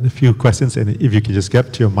a few questions, and if you can just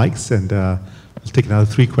get to your mics, and we'll take another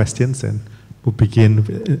 3 questions, and we'll begin.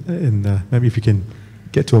 Maybe if you can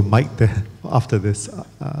get to a mic there after this,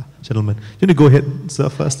 gentleman. You want to go ahead, sir,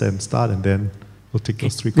 first and start, and then we'll take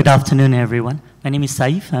those 3 questions. Good afternoon, everyone. My name is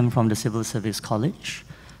Saif. I'm from the Civil Service College.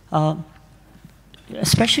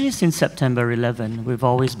 Especially since September 11, we've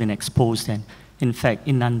always been exposed and, in fact,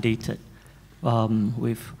 inundated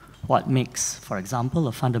with what makes, for example,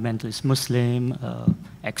 a fundamentalist Muslim,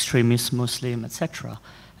 extremist Muslim, etc.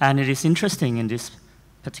 And it is interesting in this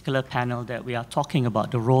particular panel that we are talking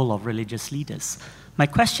about the role of religious leaders. My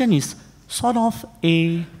question is sort of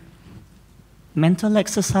a mental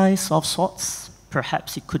exercise of sorts.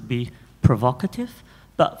 Perhaps it could be provocative,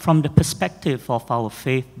 but from the perspective of our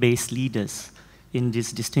faith-based leaders in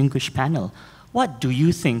this distinguished panel, what do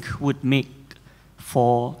you think would make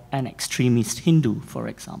for an extremist Hindu, for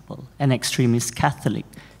example, an extremist Catholic,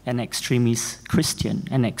 an extremist Christian,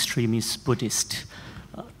 an extremist Buddhist,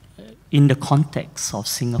 in the context of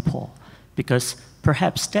Singapore? Because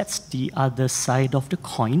perhaps that's the other side of the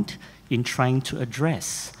coin in trying to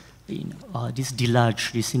address this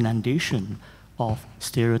deluge, this inundation of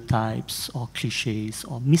stereotypes or cliches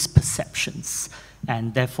or misperceptions.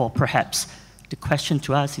 And therefore, perhaps the question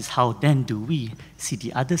to us is, how then do we see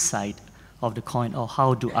the other side of the coin, or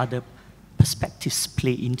how do other perspectives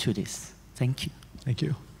play into this? Thank you. Thank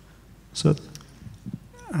you. Sir?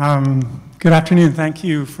 Good afternoon. Thank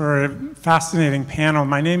you for a fascinating panel.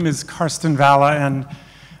 My name is Karsten Valla, and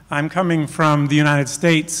I'm coming from the United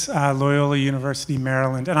States, Loyola University,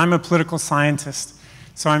 Maryland, and I'm a political scientist.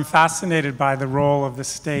 So I'm fascinated by the role of the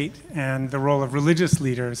state and the role of religious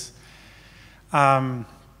leaders. I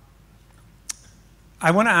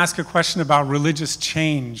want to ask a question about religious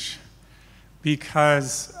change,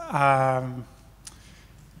 because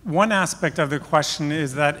one aspect of the question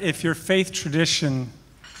is that if your faith tradition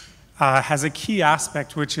has a key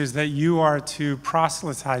aspect, which is that you are to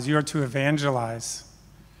proselytize, you are to evangelize.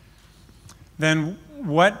 Then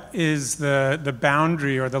what is the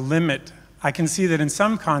boundary or the limit? I can see that in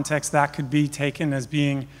some contexts that could be taken as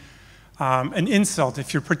being an insult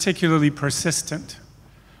if you're particularly persistent.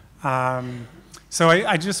 So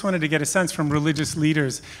I just wanted to get a sense from religious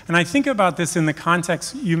leaders. And I think about this in the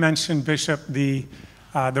context, you mentioned, Bishop, the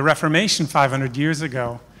Reformation 500 years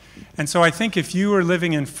ago. And so I think if you were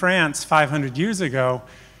living in France 500 years ago,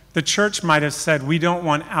 the church might have said, we don't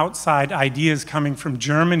want outside ideas coming from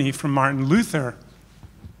Germany, from Martin Luther,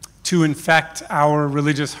 to infect our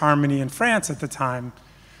religious harmony in France at the time.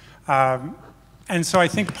 And so I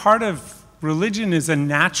think part of religion is a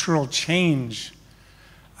natural change.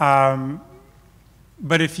 But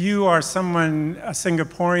if you are someone, a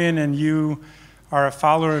Singaporean, and you are a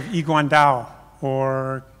follower of Iguan Dao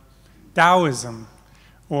or Taoism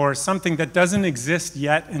or something that doesn't exist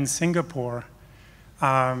yet in Singapore,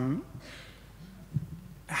 how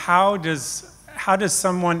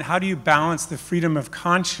do you balance the freedom of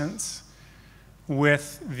conscience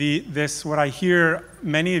with this, what I hear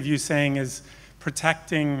many of you saying is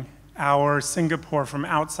protecting our Singapore from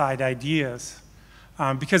outside ideas?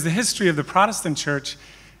 Because the history of the Protestant church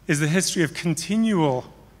is the history of continual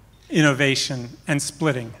innovation and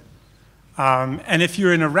splitting. And if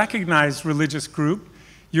you're in a recognized religious group,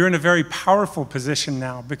 you're in a very powerful position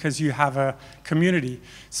now because you have a community.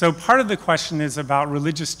 So part of the question is about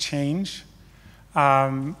religious change.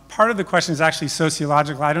 Part of the question is actually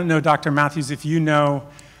sociological. I don't know, Dr. Matthews, if you know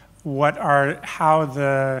how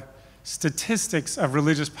the statistics of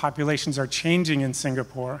religious populations are changing in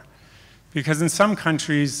Singapore. Because in some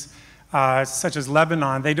countries, such as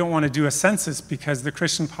Lebanon, they don't want to do a census because the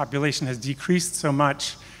Christian population has decreased so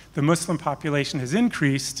much, the Muslim population has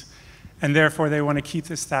increased, and therefore they want to keep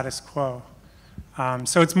the status quo.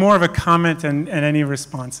 So it's more of a comment and any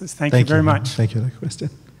responses. Thank you very much. Thank you for that question.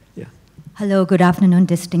 Yeah. Hello, good afternoon,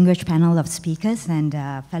 distinguished panel of speakers and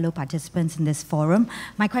fellow participants in this forum.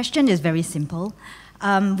 My question is very simple.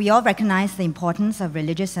 We all recognize the importance of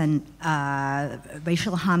religious and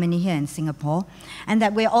racial harmony here in Singapore, and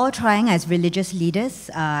that we're all trying as religious leaders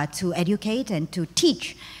to educate and to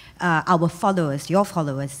teach our followers, your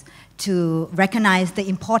followers, to recognize the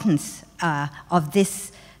importance of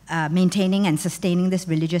this maintaining and sustaining this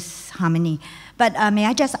religious harmony. But may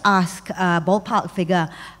I just ask a ballpark figure,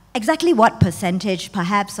 exactly what percentage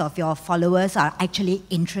perhaps of your followers are actually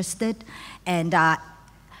interested and are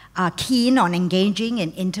keen on engaging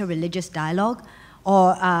in interreligious dialogue?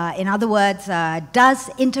 Or in other words, does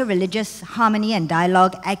interreligious harmony and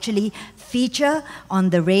dialogue actually feature on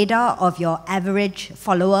the radar of your average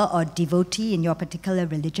follower or devotee in your particular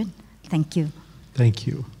religion? Thank you. Thank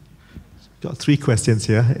you. Got 3 questions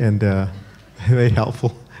here, and very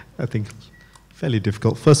helpful. I think fairly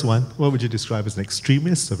difficult. First one, what would you describe as an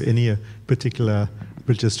extremist of any particular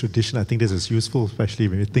religious tradition? I think this is useful, especially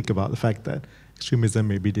when you think about the fact that extremism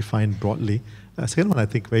may be defined broadly. Second one, I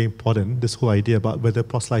think very important, this whole idea about whether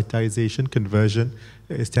proselytization, conversion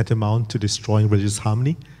is tantamount to destroying religious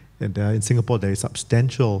harmony. And in Singapore, there is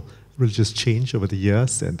substantial religious change over the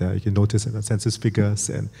years, and you can notice in the census figures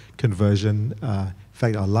and conversion. In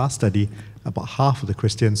fact, our last study, about half of the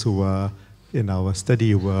Christians who were in our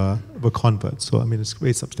study were converts. So, I mean, it's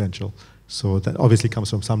very substantial. So that obviously comes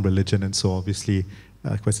from some religion, and so obviously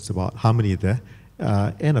questions about harmony there.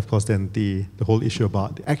 And of course, then the whole issue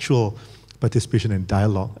about the actual participation in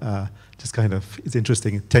dialogue. Just kind of, it's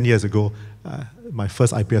interesting. 10 years ago, my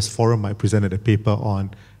first IPS forum, I presented a paper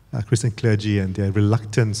on Christian clergy and their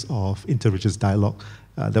reluctance of interreligious dialogue.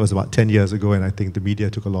 That was about 10 years ago, and I think the media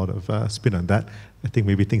took a lot of spin on that. I think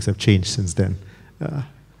maybe things have changed since then.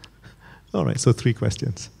 All right, so 3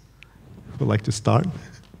 questions. Who would like to start?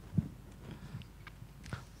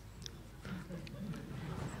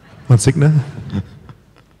 Monsignor?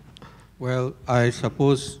 Well, I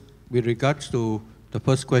suppose with regards to the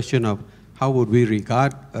first question of how would we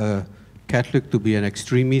regard a Catholic to be an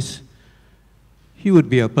extremist, he would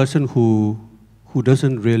be a person who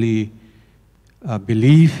doesn't really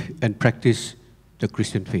believe and practice the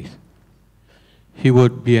Christian faith. He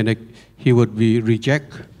would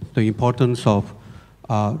reject the importance of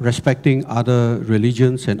respecting other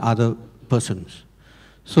religions and other persons.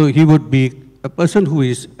 So he would be a person who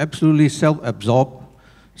is absolutely self-absorbed,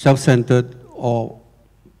 self-centered, or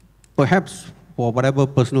perhaps for whatever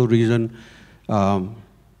personal reason,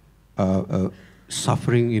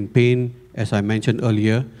 suffering in pain, as I mentioned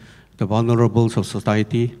earlier, the vulnerables of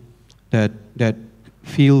society that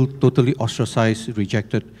feel totally ostracized,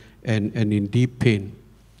 rejected, and in deep pain.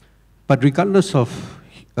 But regardless of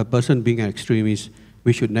a person being an extremist,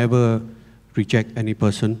 we should never reject any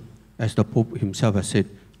person. As the Pope himself has said,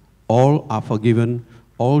 all are forgiven,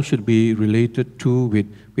 all should be related to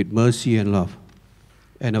with mercy and love.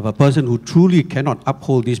 And if a person who truly cannot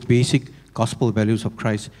uphold these basic gospel values of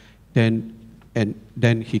Christ, then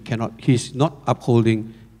he's not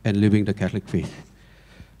upholding and living the Catholic faith.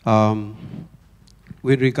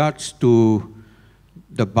 With regards to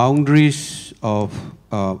the boundaries of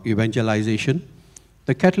evangelization,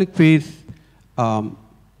 the Catholic faith,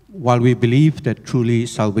 while we believe that truly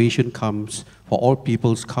salvation comes for all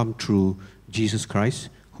peoples come through Jesus Christ,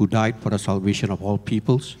 who died for the salvation of all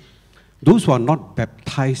peoples, those who are not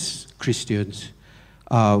baptized Christians,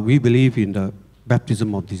 we believe in the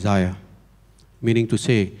baptism of desire, meaning to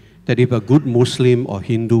say that if a good Muslim or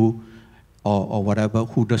Hindu or whatever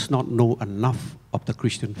who does not know enough of the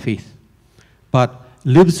Christian faith, but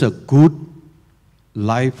lives a good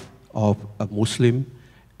life of a Muslim,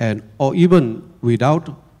 or even without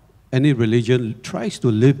any religion, tries to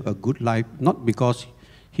live a good life, not because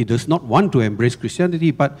he does not want to embrace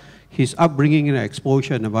Christianity, but his upbringing and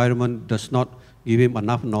exposure and environment does not give him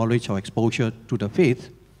enough knowledge or exposure to the faith,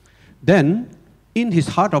 then in his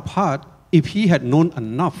heart of heart, if he had known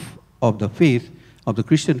enough of the faith, of the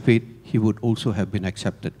Christian faith, he would also have been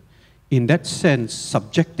accepted. In that sense,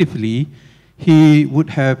 subjectively, he would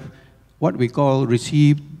have what we call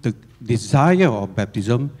received the desire of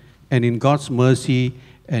baptism, and in God's mercy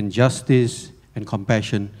and justice and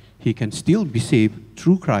compassion, he can still be saved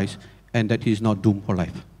through Christ, and that he is not doomed for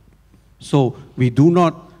life. So we do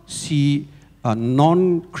not see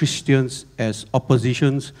non-Christians as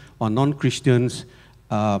oppositions or non-Christians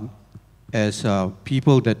as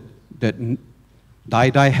people that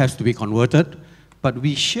die has to be converted, but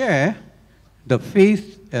we share the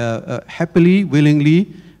faith happily,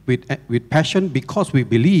 willingly, with passion, because we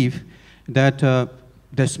believe that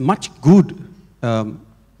there's much good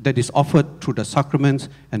that is offered through the sacraments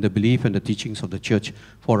and the belief and the teachings of the Church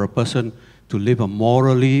for a person to live a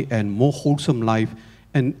morally and more wholesome life.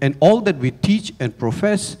 And all that we teach and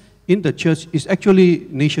profess in the Church is actually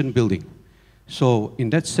nation building. So in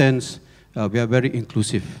that sense, we are very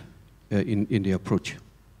inclusive in the approach.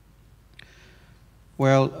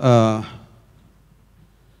 Well,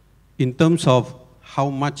 in terms of how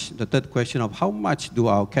much, the third question of how much do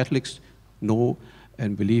our Catholics know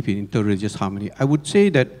and believe in interreligious harmony, I would say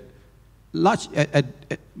that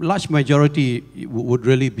large majority would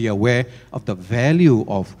really be aware of the value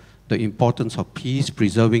of the importance of peace,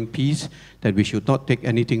 preserving peace, that we should not take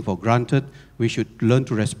anything for granted. We should learn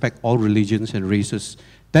to respect all religions and races.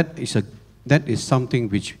 That is something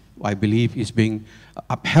which I believe is being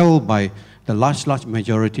upheld by the large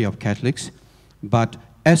majority of Catholics. But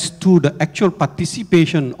as to the actual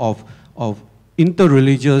participation of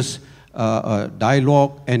interreligious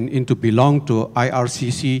dialogue and into belong to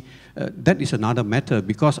IRCC, that is another matter,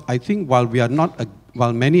 because I think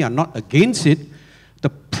while many are not against it, the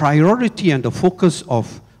priority and the focus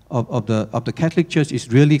of the Catholic Church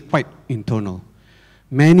is really quite internal.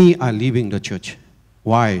 Many are leaving the Church.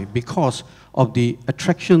 Why? Because of the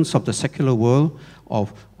attractions of the secular world,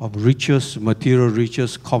 of riches, material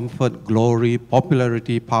riches, comfort, glory,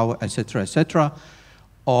 popularity, power, etc., etc.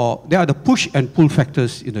 Or there are the push and pull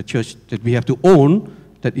factors in the Church that we have to own,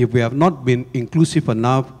 that if we have not been inclusive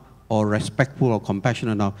enough or respectful or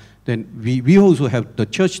compassionate enough, then we also have, the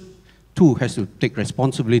Church too has to take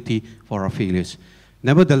responsibility for our failures.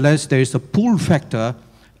 Nevertheless, there is a pull factor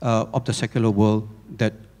of the secular world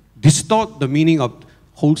that distort the meaning of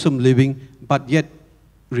wholesome living, but yet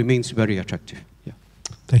remains very attractive. Yeah.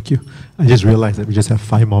 Thank you. I just realized that we just have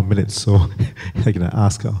 5 more minutes, so I'm going to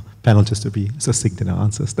ask our panel just to be succinct in our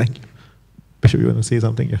answers. Thank you. Bishop, you want to say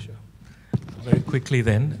something? Yeah. Sure. Very quickly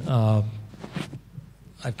then,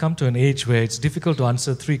 I've come to an age where it's difficult to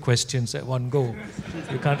answer 3 questions at one go.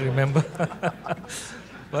 You can't remember.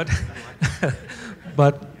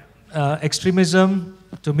 But extremism,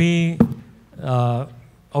 to me,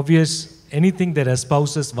 obvious, anything that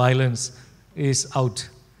espouses violence is out,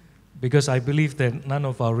 because I believe that none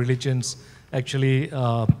of our religions actually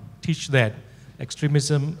teach that.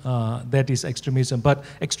 Extremism, that is extremism. But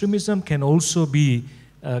extremism can also be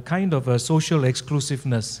a kind of a social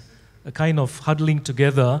exclusiveness, a kind of huddling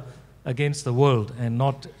together against the world and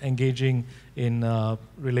not engaging in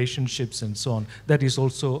relationships and so on. That is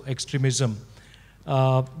also extremism.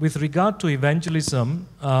 With regard to evangelism,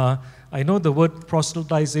 I know the word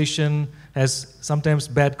proselytization has sometimes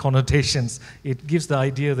bad connotations. It gives the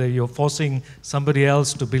idea that you're forcing somebody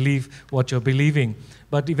else to believe what you're believing.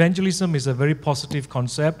 But evangelism is a very positive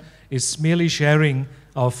concept. It's merely sharing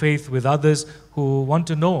our faith with others who want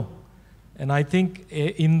to know. And I think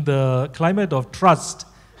in the climate of trust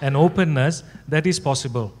and openness, that is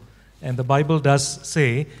possible. And the Bible does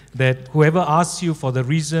say that whoever asks you for the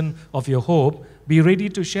reason of your hope, be ready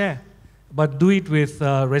to share, but do it with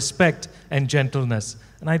respect and gentleness.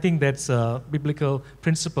 And I think that's a biblical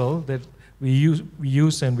principle that we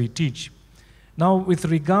use and we teach. Now, with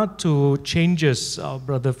regard to changes, our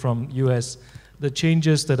brother from US, the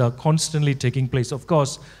changes that are constantly taking place. Of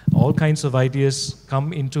course, all kinds of ideas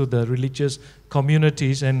come into the religious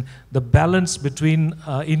communities, and the balance between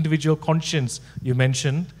individual conscience, you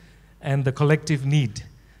mentioned, and the collective need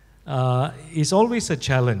is always a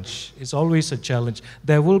challenge. It's always a challenge.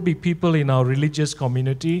 There will be people in our religious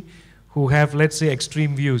community who have, let's say,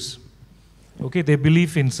 extreme views. Okay, they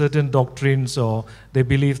believe in certain doctrines, or they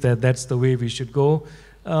believe that that's the way we should go.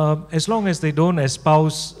 As long as they don't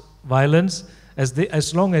espouse violence,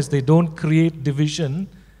 as long as they don't create division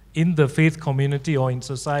in the faith community or in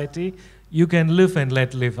society, you can live and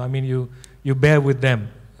let live. I mean, you bear with them.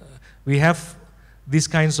 We have these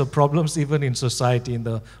kinds of problems even in society, in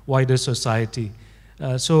the wider society.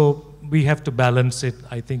 So we have to balance it,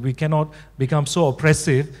 I think. We cannot become so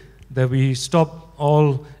oppressive that we stop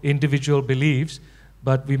all individual beliefs,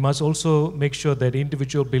 but we must also make sure that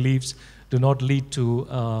individual beliefs do not lead to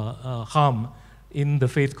harm in the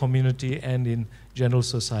faith community and in general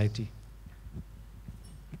society.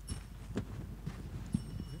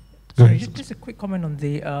 Sorry, just a quick comment on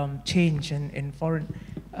the change in foreign.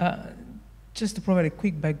 Just to provide a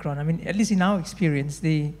quick background, I mean, at least in our experience,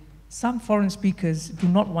 some foreign speakers do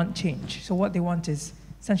not want change. So what they want is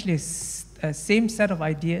essentially a same set of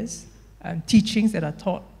ideas and teachings that are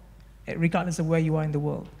taught regardless of where you are in the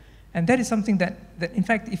world. And that is something that in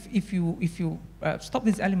fact, if you stop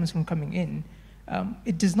these elements from coming in,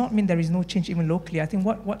 it does not mean there is no change even locally. I think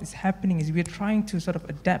what is happening is we're trying to sort of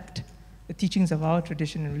adapt the teachings of our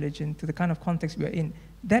tradition and religion to the kind of context we are in.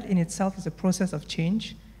 That in itself is a process of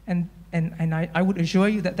change, and I would assure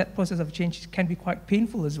you that that process of change can be quite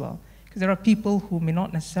painful as well, because there are people who may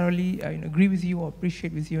not necessarily agree with you or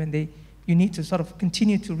appreciate with you, and you need to sort of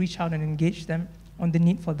continue to reach out and engage them on the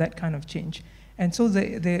need for that kind of change. And so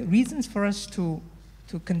the reasons for us to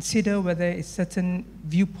consider whether a certain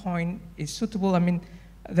viewpoint is suitable, I mean,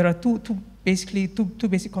 there are two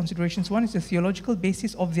basic considerations. One is the theological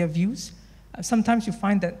basis of their views. Sometimes you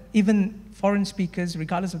find that even foreign speakers,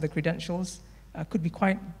 regardless of the credentials, could be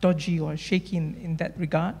quite dodgy or shaky in that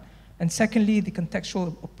regard. And secondly, the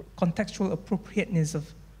contextual appropriateness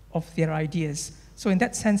of their ideas. So in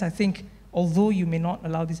that sense, I think, although you may not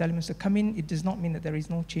allow these elements to come in, it does not mean that there is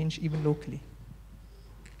no change even locally.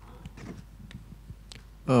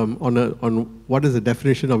 On what is the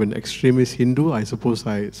definition of an extremist Hindu, I suppose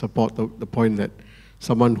I support the point that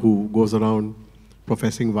someone who goes around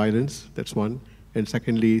professing violence, that's one. And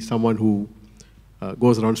secondly, someone who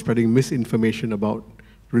goes around spreading misinformation about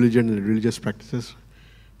religion and religious practices.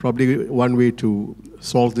 Probably one way to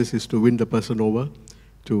solve this is to win the person over,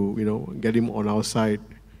 to get him on our side,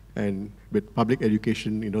 and with public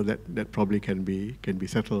education, that probably can be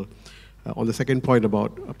settled. On the second point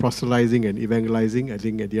about proselytizing and evangelizing, I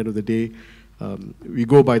think at the end of the day, we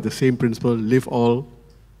go by the same principle: live all,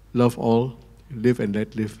 love all, live and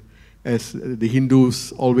let live. As the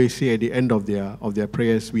Hindus always say at the end of their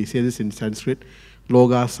prayers, we say this in Sanskrit: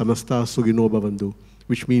 Loga samasta sugino bhavantu,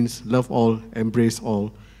 which means love all, embrace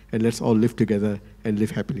all, and let's all live together and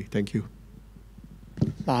live happily. Thank you.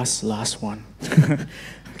 Last one.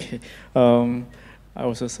 Okay. I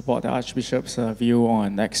also support the Archbishop's view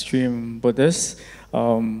on extreme Buddhists.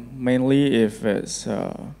 Mainly if it's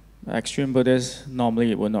extreme Buddhist,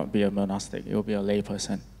 normally it would not be a monastic, it will be a lay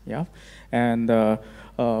person. Yeah? And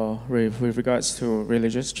with regards to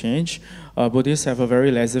religious change, Buddhists have a very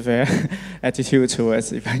laissez-faire attitude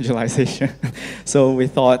towards evangelization. So we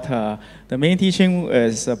thought the main teaching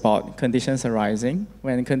is about conditions arising.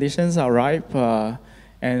 When conditions are ripe,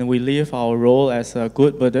 and we live our role as a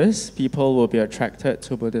good Buddhist, people will be attracted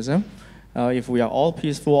to Buddhism. If we are all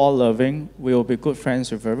peaceful, all loving, we will be good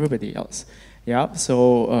friends with everybody else. Yeah.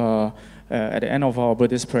 So at the end of our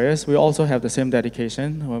Buddhist prayers, we also have the same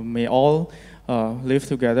dedication. We may all live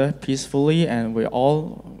together peacefully, and we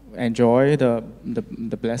all enjoy the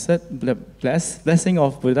blessing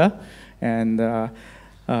of Buddha. And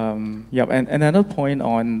and another point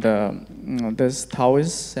on this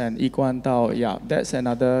Taoist and Yiguan Dao, that's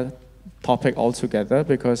another topic altogether,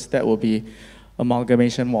 because that will be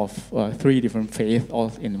amalgamation of 3 different faiths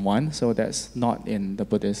all in one, so that's not in the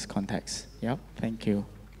Buddhist context. Yeah, thank you.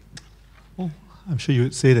 Well, I'm sure you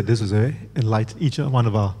would say that this was each one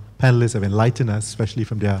of our panelists have enlightened us, especially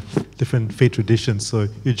from their different faith traditions. So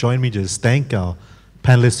you join me just thank our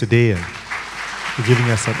panelists today. for giving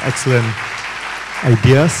us some excellent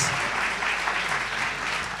ideas.